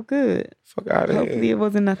out. Well, good. Fuck out of here. Hopefully it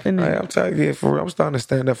wasn't nothing there. I'm telling you, for real, I'm starting to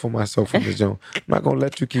stand up for myself from this joint. I'm not gonna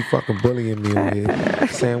let you keep fucking bullying me over here,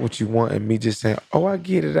 saying what you want, and me just saying, oh, I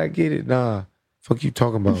get it. Nah, fuck you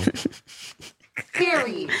talking about.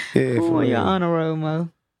 Period. Yeah, who on your honor roll, Mo?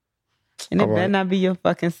 And it better not be your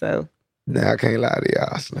fucking self. Nah, I can't lie to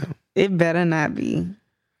y'all, Slim. It better not be.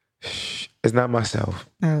 It's not myself.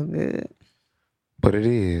 Oh, good. But it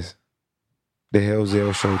is. The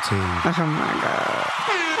Hellzell Show team. Oh my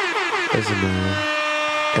God. Listen, man.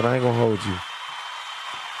 And I ain't gonna hold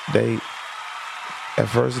you. At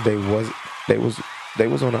first they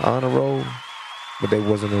was on the honor roll, but they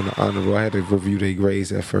wasn't on the honor roll. I had to review their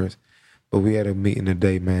grades at first. But we had a meeting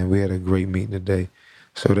today, man. We had a great meeting today.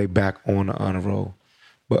 So they back on the honor roll.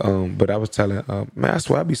 But I was telling, man, I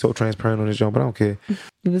swear I be so transparent on this joint, but I don't care.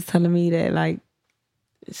 You was telling me that, like,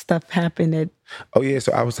 stuff happened that... Oh, yeah,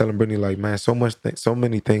 so I was telling Brittany, like, man, so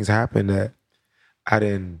many things happened that I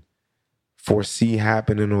didn't foresee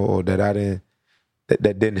happening or that I didn't...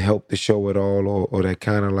 That didn't help the show at all or that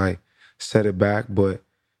kind of, like, set it back. But,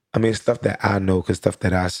 I mean, it's stuff that I know because stuff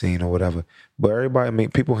that I seen or whatever. But everybody, I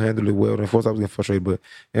mean, people handled it well. And at first I was getting frustrated, but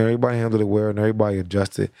everybody handled it well and everybody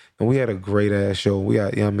adjusted. And we had a great-ass show. We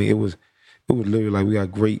got, you know what I mean? It was literally like we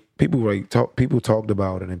got great... People talked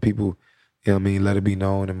about it and people... You know what I mean? Let it be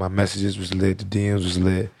known. And my messages was lit. The DMs was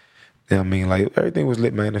lit. You know what I mean? Like, everything was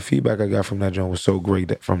lit, man. The feedback I got from that joint was so great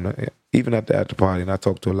that even at the after party, and I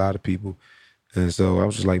talked to a lot of people. And so I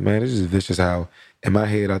was just like, man, this is vicious how, in my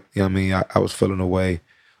head, you know what I mean? I was feeling away,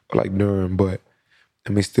 like during, but, I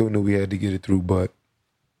mean, still knew we had to get it through. But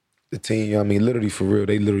the team, you know what I mean, literally for real,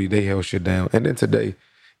 they held shit down. And then today,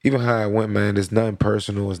 even how it went, man, it's nothing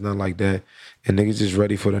personal, it's nothing like that. And niggas just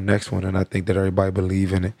ready for the next one. And I think that everybody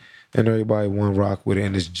believe in it. And everybody want rock with it,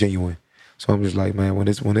 and it's genuine. So I'm just like, man, when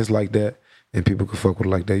it's like that, and people can fuck with it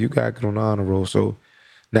like that, you gotta get on the honor roll. So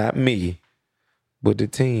not me, but the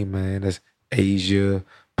team, man. That's Asia,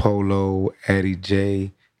 Polo, Addie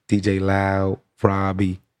J, DJ Loud,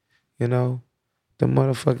 Robbie, you know, the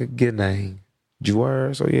motherfucker get name.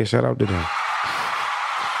 Juer. So yeah, shout out to them.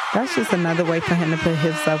 That's just another way for him to put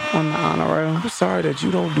himself on the honor roll. I'm sorry that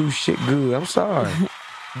you don't do shit good. I'm sorry.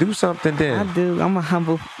 Do something then. I do. I'm a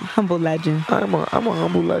humble legend. I'm a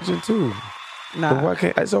humble legend too. Nah. But why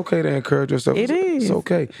can't? It's okay to encourage yourself. It is. It's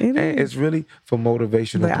okay. It and is. it's really for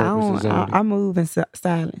motivational But purposes only. I move in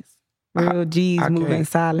silence. Real G's move in can't.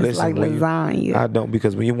 silence. Listen, like when lasagna. I don't,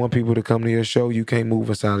 because when you want people to come to your show, you can't move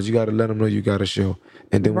in silence. You got to let them know you got a show.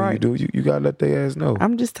 And then when you do, you got to let their ass know.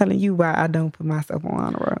 I'm just telling you why I don't put myself on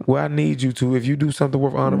honor roll. Well, I need you to. If you do something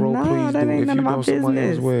worth honor roll, please that do. ain't If none you of my know someone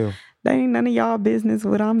business. as well. That ain't none of y'all business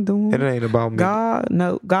what I'm doing. It ain't about me.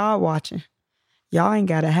 God watching. Y'all ain't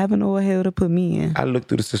got a heaven or a hell to put me in. I look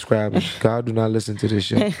through the subscribers. God do not listen to this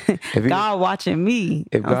show. God watching me.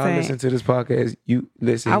 If God listen to this podcast, you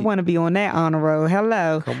listen. I want to be on that honor roll.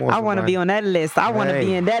 Hello. Come on, I want to be on that list. I want to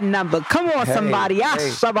be in that number. Come on, somebody.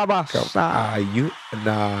 Slim. I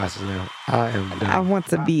am done. I want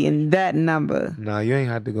to be in that number. Nah, you ain't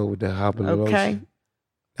had to go with that hopper. Okay.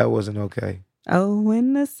 That wasn't okay. Oh,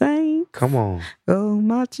 when the saints Come on. go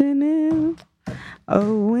marching in.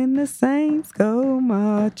 Oh, when the saints go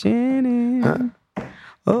marching in.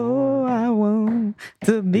 Oh, I want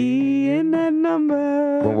to be in that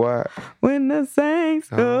number. But what? When the saints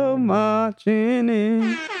go marching in.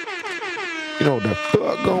 You know what the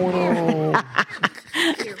fuck going on?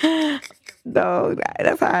 No,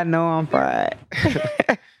 that's how I know I'm fried.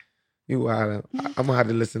 You wild. I'm gonna have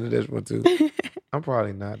to listen to this one too. I'm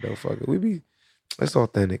probably not though. Fuck it. It's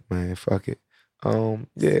authentic, man. Fuck it.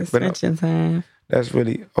 Yeah, Suspension time. That's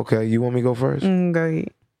really okay. You want me to go first? Go ahead.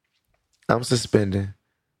 I'm suspending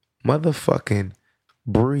motherfucking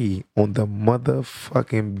Bree on the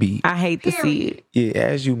motherfucking beat. I hate to see it. Yeah,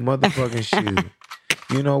 as you motherfucking should.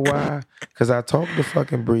 You know why? Because I talked to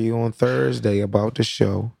fucking Bree on Thursday about the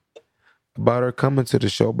show, about her coming to the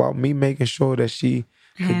show, about me making sure that she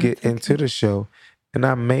could get into the show. And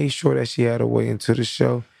I made sure that she had a way into the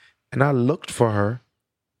show. And I looked for her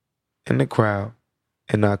in the crowd.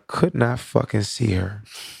 And I could not fucking see her.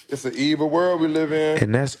 It's an evil world we live in.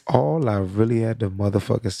 And that's all I really had to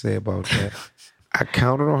motherfucking say about that. I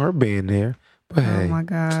counted on her being there, but hey. Oh my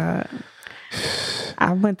God.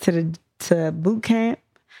 I went to boot camp.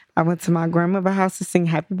 I went to my grandmother's house to sing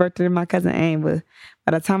happy birthday to my cousin Amber.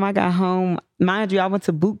 By the time I got home, mind you, I went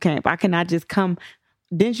to boot camp. I cannot just come.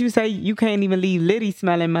 Didn't you say you can't even leave Liddy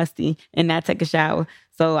smelling musty and not take a shower?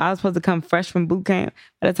 So I was supposed to come fresh from boot camp.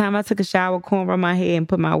 By the time I took a shower, comb around my head, and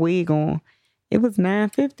put my wig on, it was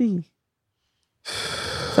 9:50.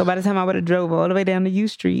 So by the time I would have drove all the way down to U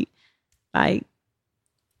Street, I'm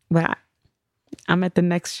at the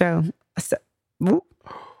next show. So, whoop.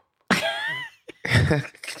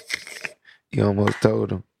 You almost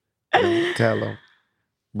told him. Don't tell him.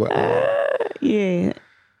 But yeah.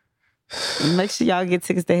 Make sure y'all get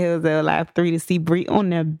tickets to Hillsdale Live 3 to see Bree on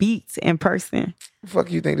the beats in person.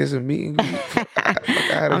 Fuck you think this is a meeting?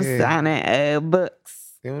 I'm signing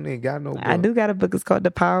books. They don't even got no book. I do got a book. It's called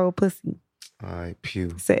The Power of Pussy. All right, pew.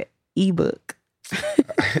 It's an ebook.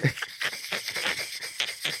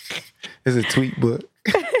 It's a tweet book.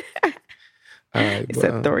 All right, it's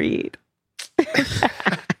a thread.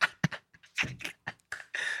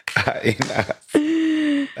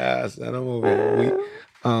 Nah, son, I'm over here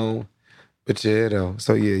weak. But yeah, though.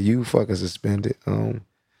 So yeah, you fucking suspended.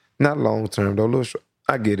 Not long term though.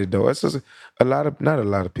 I get it though. It's just not a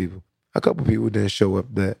lot of people. A couple people didn't show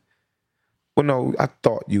up that. Well, no, I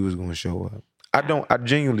thought you was gonna show up. I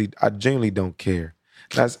genuinely don't care.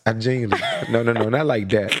 I genuinely no, not like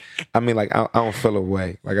that. I mean, like I don't feel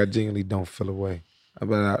away. Like I genuinely don't feel away.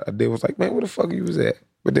 But they was like, man, where the fuck you was at?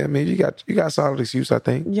 But then, man, you got solid excuse, I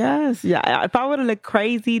think. Yes, yeah. If I would have looked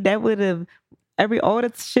crazy, that would have all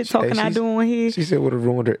the shit talking I do on here. She said would have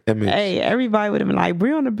ruined her image. Hey, everybody would have been like,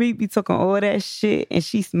 Bree on the beat be talking all that shit, and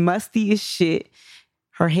she's musty as shit.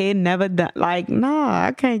 Her head never done. Like, nah,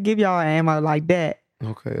 I can't give y'all ammo like that.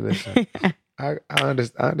 Okay, listen. I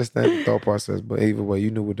understand the thought process, but either way, you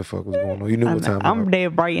knew what the fuck was going on. You knew what time. I'm there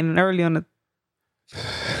bright and early on the.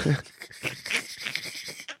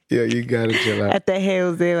 Yeah, you gotta chill out. At the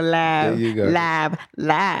Hillsdale Live. There you go. Live.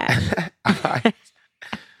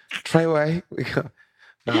 Treyway.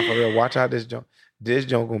 Nah, for real, watch out this joint. This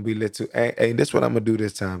joint gonna be lit too. Hey, this what I'm gonna do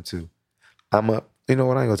this time too. You know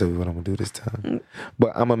what? I ain't gonna tell you what I'm gonna do this time.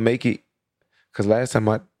 But I'm gonna make it, cause last time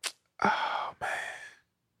oh man.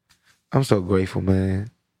 I'm so grateful,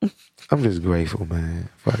 man. I'm just grateful, man.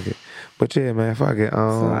 Fuck it. But yeah, man, fuck it. So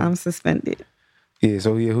I'm suspended. Yeah,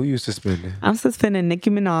 so yeah, who you suspending? I'm suspending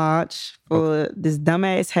Nicki Minaj for this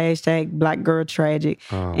dumbass hashtag Black Girl Tragic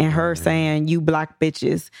and her saying you black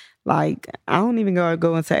bitches. Like, I don't even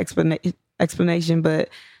go into explanation, but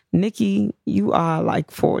Nicki, you are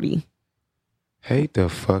like 40. Hate to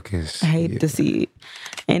fucking see Hate it. to see it.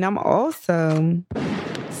 And I'm also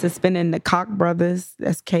suspending the Koch brothers.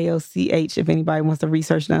 That's Koch, if anybody wants to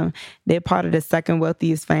research them. They're part of the second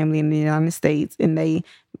wealthiest family in the United States, and they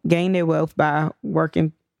gain their wealth by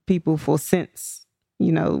working people for cents,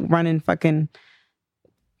 running fucking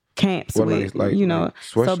camps with,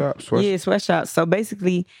 sweatshops? Yeah, sweatshops. So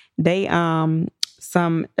basically, they,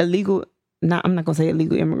 some illegal, I'm not going to say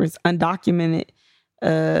illegal immigrants, undocumented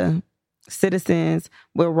citizens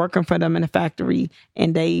were working for them in a factory,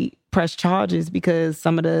 and they pressed charges because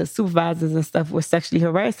some of the supervisors and stuff were sexually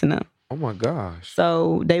harassing them. Oh my gosh.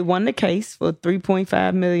 So they won the case for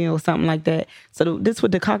 $3.5 million or something like that. So this is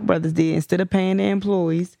what the Koch brothers did. Instead of paying their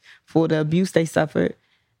employees for the abuse they suffered,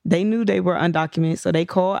 they knew they were undocumented. So they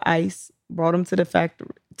called ICE, brought them to the factory,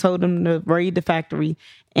 told them to raid the factory.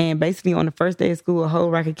 And basically on the first day of school, a whole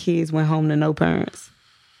rack of kids went home to no parents.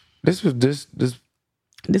 This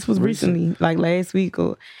was recently, like last week.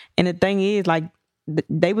 And the thing is, like,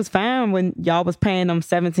 they was fine when y'all was paying them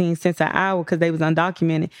 17 cents an hour because they was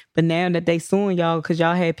undocumented. But now that they suing y'all because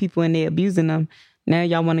y'all had people in there abusing them, now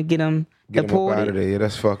y'all want to get them deported. Them up out of there. Yeah,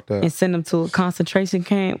 that's fucked up. And send them to a concentration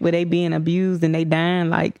camp where they being abused and they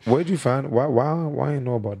dying. Like, where'd you find it? Why ain't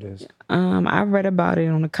know about this? I read about it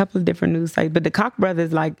on a couple of different news sites. But the Koch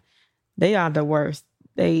brothers, like, they are the worst.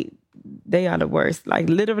 They are the worst. Like,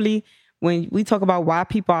 literally, when we talk about why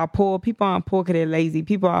people aren't poor because they're lazy.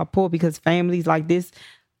 People are poor because families like this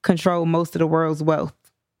control most of the world's wealth.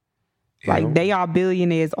 Yeah. Like, they are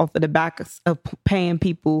billionaires off of the back of paying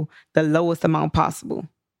people the lowest amount possible.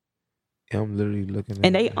 Yeah, I'm literally looking at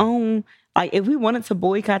and they own, like, if we wanted to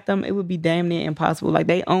boycott them, it would be damn near impossible. Like,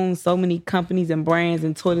 they own so many companies and brands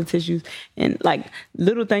and toilet tissues and, like,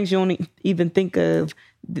 little things you don't even think of,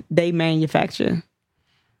 they manufacture.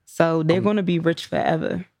 So they're going to be rich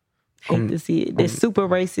forever. Hate to see it. They're super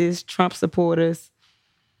racist, Trump supporters.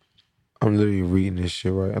 I'm literally reading this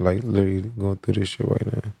shit right, like literally going through this shit right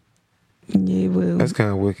now. Yeah, well, that's kind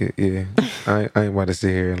of wicked. Yeah, I ain't about to sit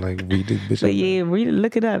here and like read this bitch. But yeah, read it,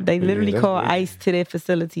 look it up. They literally call ICE to their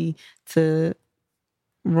facility to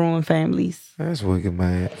ruin families. That's wicked,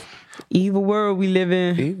 man. Evil world we live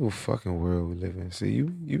in. Evil fucking world we live in. See, you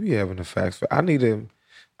be having the facts. I need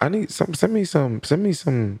some. Send me some.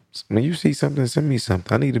 When you see something, send me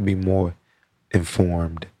something. I need to be more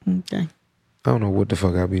informed. Okay. I don't know what the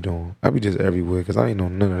fuck I be doing. I be just everywhere because I ain't know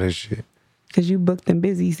none of this shit. Because you booked and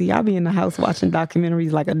busy. See, I be in the house watching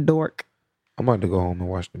documentaries like a dork. I'm about to go home and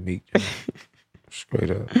watch the Meek.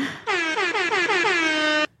 Straight up.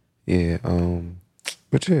 Yeah.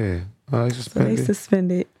 But yeah, I suspended. So they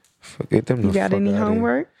suspended. Forget them. You got any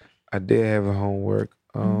homework? I did have a homework.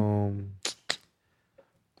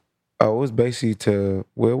 It was basically it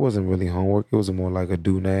wasn't really homework. It was more like a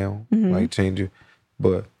do now, like change it.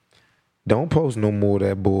 But don't post no more of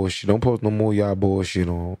that bullshit. Don't post no more y'all bullshit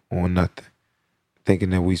on nothing.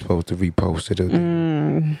 Thinking that we supposed to repost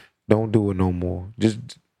it. Don't do it no more. Just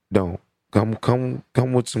don't.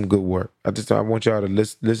 Come with some good work. I want y'all to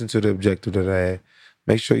listen to the objective that I had.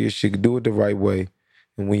 Make sure your shit, do it the right way.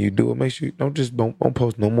 And when you do it, make sure don't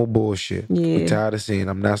post no more bullshit. Yeah. I'm tired of seeing.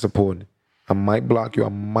 I'm not supporting it. I might block you. I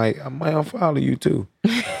might unfollow you too.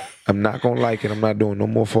 I'm not gonna like it. I'm not doing no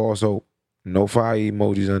more false hope. No fire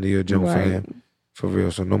emojis under your junk, fam. For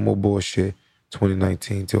real. So no more bullshit.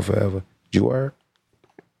 2019 till forever. You are?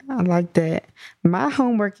 I like that. My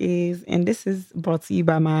homework is, and this is brought to you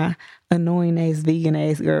by my annoying ass vegan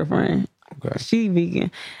ass girlfriend. Okay. She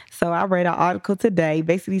vegan. So I read an article today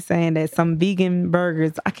basically saying that some vegan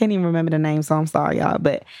burgers, I can't even remember the name, so I'm sorry, y'all,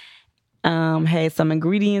 but had some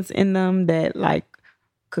ingredients in them that like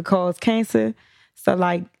could cause cancer. So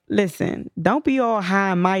like, listen, don't be all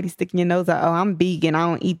high and mighty sticking your nose out, oh, I'm vegan, I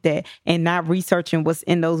don't eat that, and not researching what's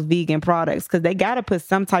in those vegan products because they got to put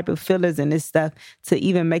some type of fillers in this stuff to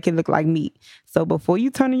even make it look like meat. So before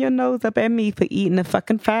you turning your nose up at me for eating a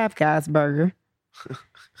fucking Five Guys burger,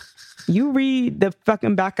 you read the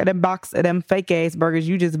fucking back of the box of them fake ass burgers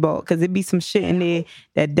you just bought because it be some shit in there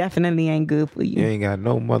that definitely ain't good for you. You ain't got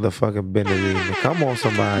no motherfucking business. Come on,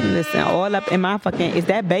 somebody. Listen, all up in my fucking, is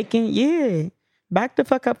that bacon? Yeah. Back the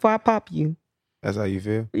fuck up before I pop you. That's how you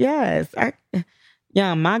feel? Yes.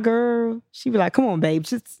 My girl, she be like, come on, babe,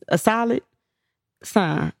 just a solid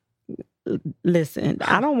son. Listen,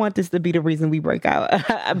 I don't want this to be the reason we break up.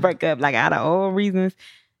 Like, out of all reasons,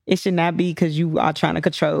 it should not be because you are trying to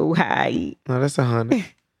control how I eat. No, that's 100.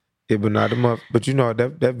 Yeah, but not the month. But you know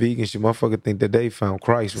that vegan shit, motherfucker think that they found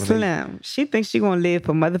Christ when Slim, she thinks she gonna live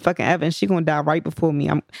for motherfucking ever, and she gonna die right before me.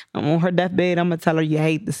 I'm on her deathbed. I'm gonna tell her you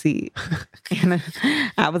hate to see it. And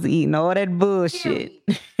I was eating all that bullshit.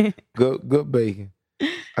 Good bacon.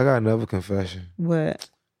 I got another confession. What?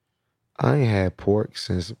 I ain't had pork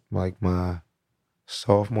since like my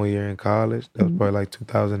sophomore year in college. That was probably like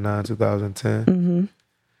 2009, 2010. Mm-hmm.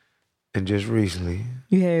 And just recently,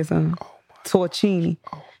 You had some torcini.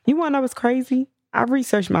 You want to know what's crazy? I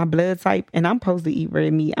researched my blood type, and I'm supposed to eat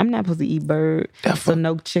red meat. I'm not supposed to eat bird. So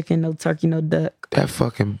no chicken, no turkey, no duck. That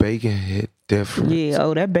fucking bacon hit different.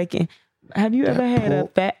 Yeah, that bacon. Have you ever had a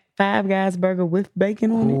fat Five Guys burger with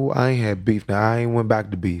bacon on it? Oh, I ain't had beef. Now, I ain't went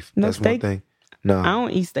back to beef. No That's steak? one thing. No. I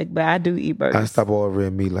don't eat steak, but I do eat burgers. I stopped all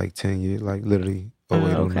red meat like 10 years, like literally 08,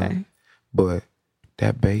 okay. 09. But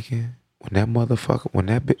that bacon,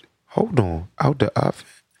 hold on, out the oven,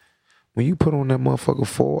 when you put on that motherfucker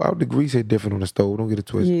foil, out the grease hit different on the stove, don't get it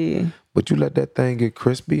twisted. Yeah. But you let that thing get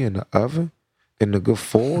crispy in the oven, in the good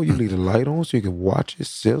foil, you leave the light on so you can watch it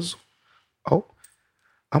sizzle. Oh,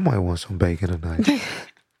 I might want some bacon tonight.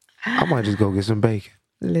 I might just go get some bacon.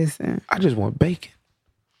 Listen. I just want bacon.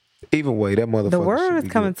 Either way, that motherfucker The world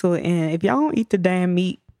is coming to an end. If y'all don't eat the damn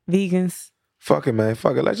meat, vegans. Fuck it, man.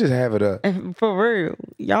 Fuck it. Let's just have it up. For real.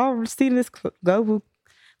 Y'all see this global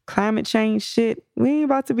climate change shit? We ain't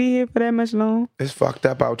about to be here for that much long. It's fucked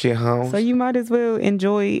up out here, homes. So you might as well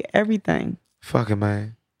enjoy everything. Fuck it,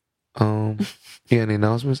 man. You got any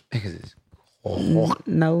announcements?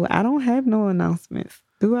 No, I don't have no announcements.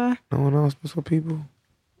 Do I? No announcements for people?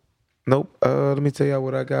 Nope. Let me tell y'all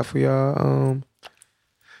what I got for y'all.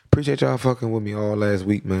 Appreciate y'all fucking with me all last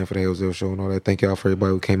week, man, for the Hell's Hill show and all that. Thank y'all for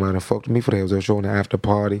everybody who came out and fucked with me for the Hell's Hill show and the after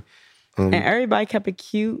party. And everybody kept it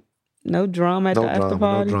cute. No drama at the after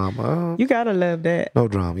party. No drama. You gotta love that. No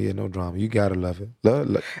drama. Yeah, no drama. You gotta love it.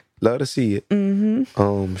 Love to see it.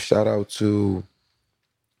 Mm-hmm. Shout out to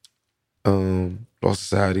Law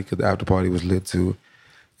Society, because the after party was lit too.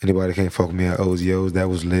 Anybody can't fuck with me at OZO's, that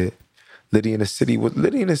was lit. Liddy in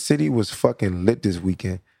the City was fucking lit this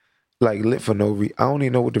weekend. Like lit for no reason. I don't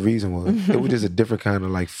even know what the reason was. It was just a different kind of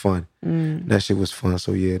like fun. That shit was fun.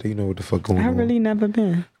 So yeah, you know what the fuck going on. I really never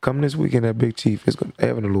been. Coming this weekend at Big Chief, they're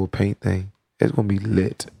having a little paint thing. It's gonna be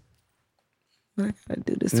lit. What I gotta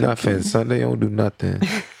do this Nothing. weekend? Sunday don't do nothing.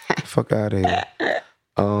 Fuck out of here.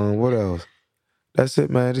 What else? That's it,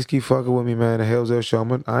 man. Just keep fucking with me, man. The Hell's Hill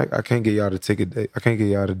show. I can't get y'all the ticket date. I can't get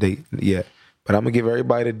y'all the date yet, but I'm gonna give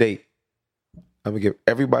everybody the date. I'm gonna give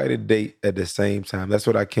everybody the date at the same time. That's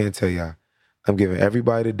what I can tell y'all. I'm giving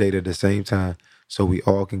everybody the date at the same time, so we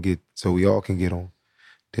all can get on.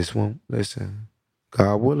 This one, listen,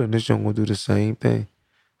 God willing, this one gonna do the same thing.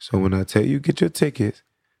 So when I tell you get your tickets.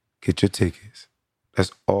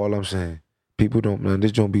 That's all I'm saying. People don't, man.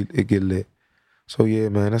 This joint it get lit. So yeah,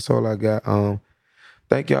 man. That's all I got.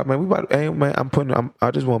 Thank y'all, man.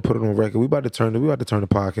 I just want to put it on record. We about to turn the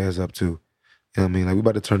podcast up too. You know what I mean? Like, we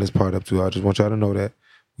about to turn this part up too. I just want y'all to know that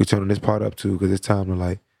we turning this part up too, because it's time to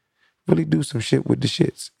like really do some shit with the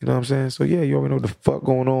shits. You know what I'm saying? So yeah, you already know what the fuck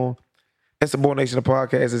going on. Insubordination of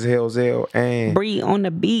podcast is Hell's Hill and Bree on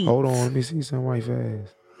the beat. Hold on, let me see something right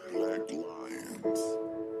fast.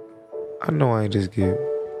 I know I ain't just get.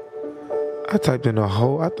 I typed in a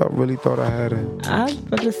hoe. I really thought I had a. I was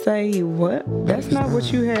about to say, what? That's not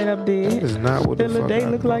what you had up there. That is not what the fuck. Still a day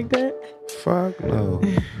look like that? Fuck no.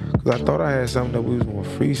 Because I thought I had something that we was going to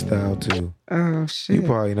freestyle to. Oh, shit. You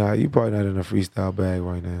probably not in a freestyle bag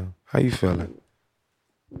right now. How you feeling?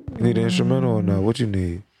 You need an instrumental or no? What you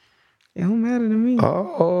need? It don't matter to me.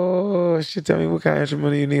 Oh, shit. Tell me what kind of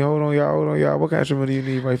instrumental you need. Hold on, y'all. What kind of instrumental you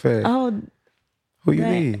need right fast? Oh. Who you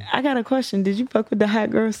need? I got a question. Did you fuck with the Hot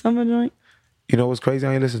Girl Summer joint? You know what's crazy?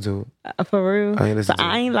 I ain't listen to it. For real? I ain't listen to it.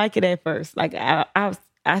 I ain't like it at first. Like, I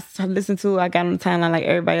listened to it. I got on the timeline like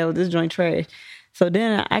everybody else. This joint trash. So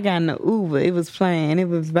then I got in the Uber. It was playing. It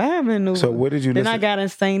was vibing in the Uber. So what did you listen? Then I got in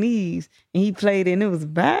St. Eve's and he played it and it was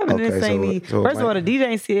vibing in St. Eve's. First of all, the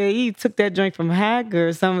DJ in CAE took that joint from Hot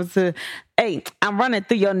Girl Summer to, hey, I'm running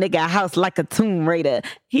through your nigga house like a Tomb Raider.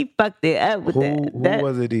 He fucked it up with that. Who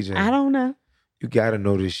was the DJ? I don't know. You gotta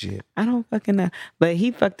know this shit. I don't fucking know. But he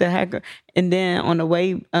fucked the hacker. And then on the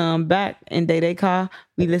way back in Day Car,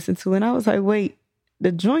 we listened to it and I was like, wait,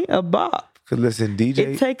 the joint a bop. Cause listen, DJ.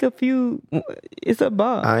 It take a few, it's a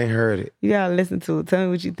bop. I ain't heard it. You gotta listen to it. Tell me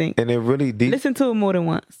what you think. And it really deep. Listen to it more than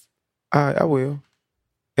once. I will.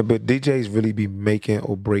 But DJs really be making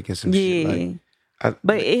or breaking some shit. Like,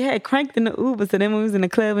 but it had cranked in the Uber, so then when we was in the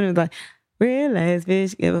club and it was like, real ass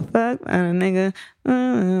bitch, give a fuck about a nigga.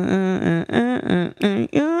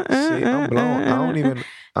 Shit, I'm blown.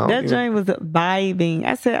 That joint was vibing.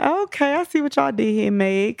 I said, okay, I see what y'all did here,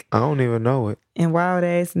 Meg. I don't even know it. And wild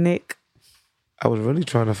ass Nick. I was really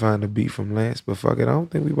trying to find a beat from Lance, but fuck it, I don't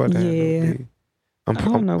think we about to have no beat. I'm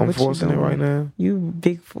forcing it right now. You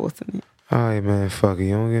big forcing it. All right, man, fuck it.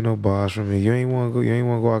 You don't get no bars from me. You ain't want to go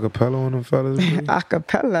acapella on them fellas?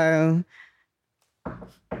 Acapella.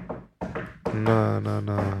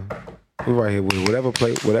 Nah. We right here with it. Whatever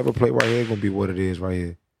play right here gonna be what it is right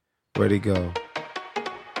here. Ready, go.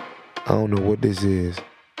 I don't know what this is.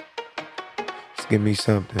 Just give me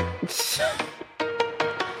something.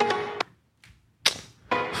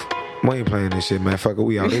 We ain't playing this shit, man. Fuck it,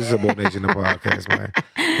 we out. This is Abort Nation, the podcast, man.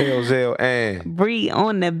 Hell, Zell, and Bree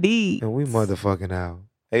on the beat. And we motherfucking out.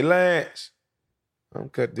 Hey, Lance. I'm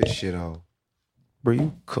cut this shit off. Bree,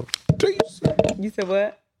 you cook. You said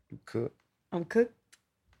what? You cook. I'm cooked.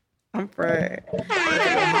 I'm fried.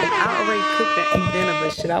 I already cooked and ate dinner, but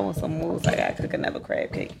shit, I want some more. So I gotta cook another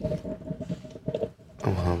crab cake.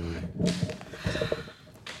 I'm hungry.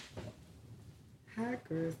 Hi,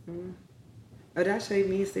 Kristen. Oh, did I show you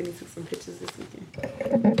me and Sydney took some pictures this weekend?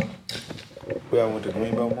 We all went to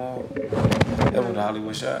Greenbelt Mall. That was the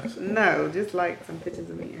Hollywood Shots. No, just like some pictures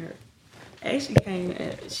of me and her. Actually came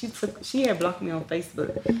and she had blocked me on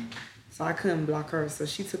Facebook. So I couldn't block her. So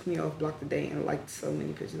she took me off block today and liked so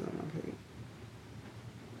many pictures on my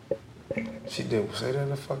page. She did. Say that in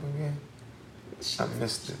the fucking again. I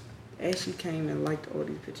missed it. And she came and liked all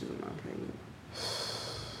these pictures on my page.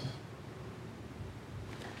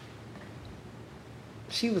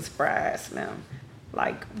 She was fried, Slim.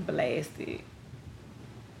 Like blasted.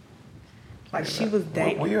 Like she was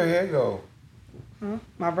dancing. Where your hair go? Huh?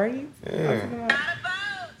 My braids? Yeah.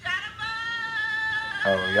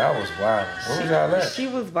 Oh, y'all was wild. Where was y'all at? She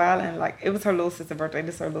was wilding. Like, it was her little sister's birthday.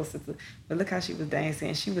 This is her little sister. But look how she was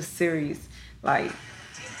dancing. She was serious. Like,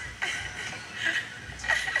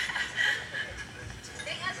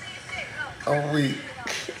 I'm weak.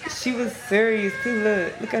 She was serious too.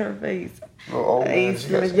 Look at her face. Oh, man. Yes,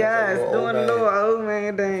 doing a little old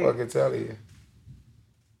man dance. Fucking tell you.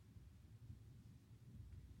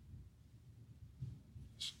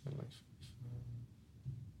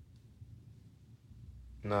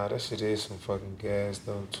 Nah, that shit is some fucking gas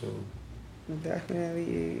though too.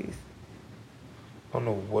 Definitely is. I don't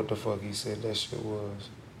know what the fuck he said that shit was.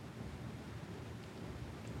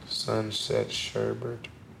 Sunset Sherbert.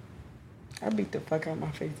 I beat the fuck out of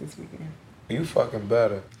my face this weekend. You fucking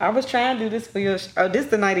better. I was trying to do this for your show. Oh, this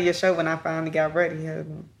the night of your show when I finally got ready. It's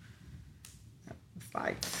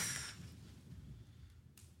like,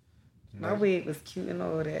 my wig was cute and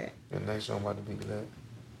all that. The next one about to be lit.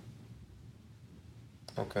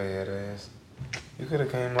 Okay, head ass. You could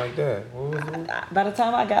have came like that. What was it? By the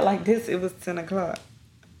time I got like this, it was 10 o'clock.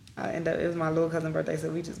 It was my little cousin's birthday,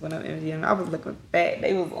 so we just went up MGM. I was looking fat.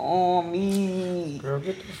 They was on me. Girl,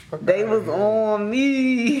 get the fuck They out was of here. on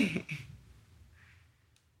me.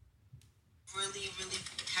 Really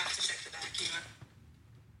have to check the back here.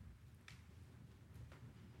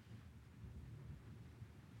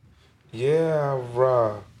 Yeah,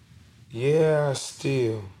 raw. Yeah,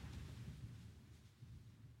 still.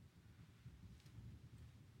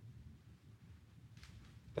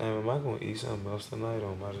 Damn, am I gonna eat something else tonight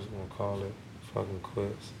or am I just gonna call it fucking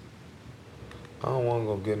quits? I don't wanna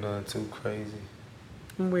go get nothing too crazy.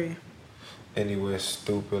 Where? Anywhere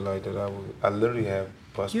stupid like that. I literally have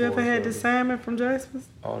bus You ever boys had the over salmon from Jasper's?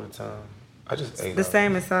 all the time. I just ate The out.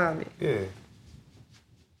 salmon solid. Yeah.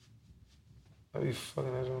 I be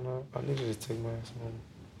fucking that on up. I need to just take my ass home.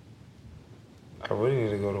 I really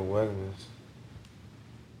need to go to Wegmans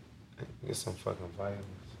and get some fucking vitamins.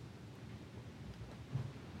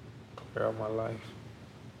 Clear out my life.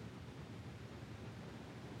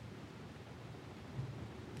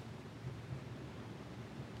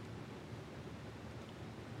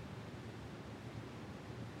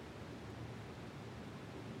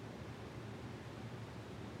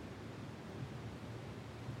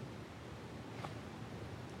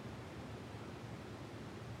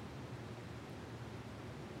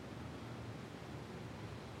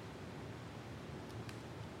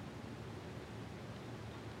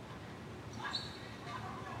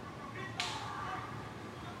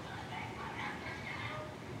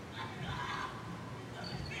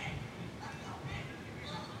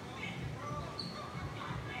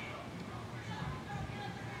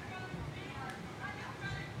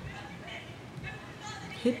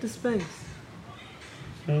 Hit the space.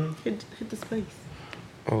 Hit the space.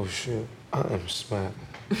 Oh shit, I am smacked.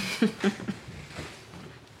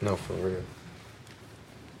 No, for real.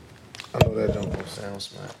 I know that don't go sound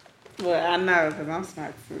smacked. Well, I know, because I'm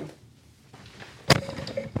smart too. I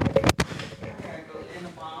gotta go in the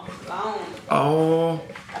bomb zone. Oh.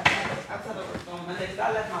 I thought it was on Monday, so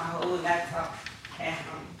I left my whole laptop at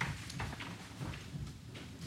home.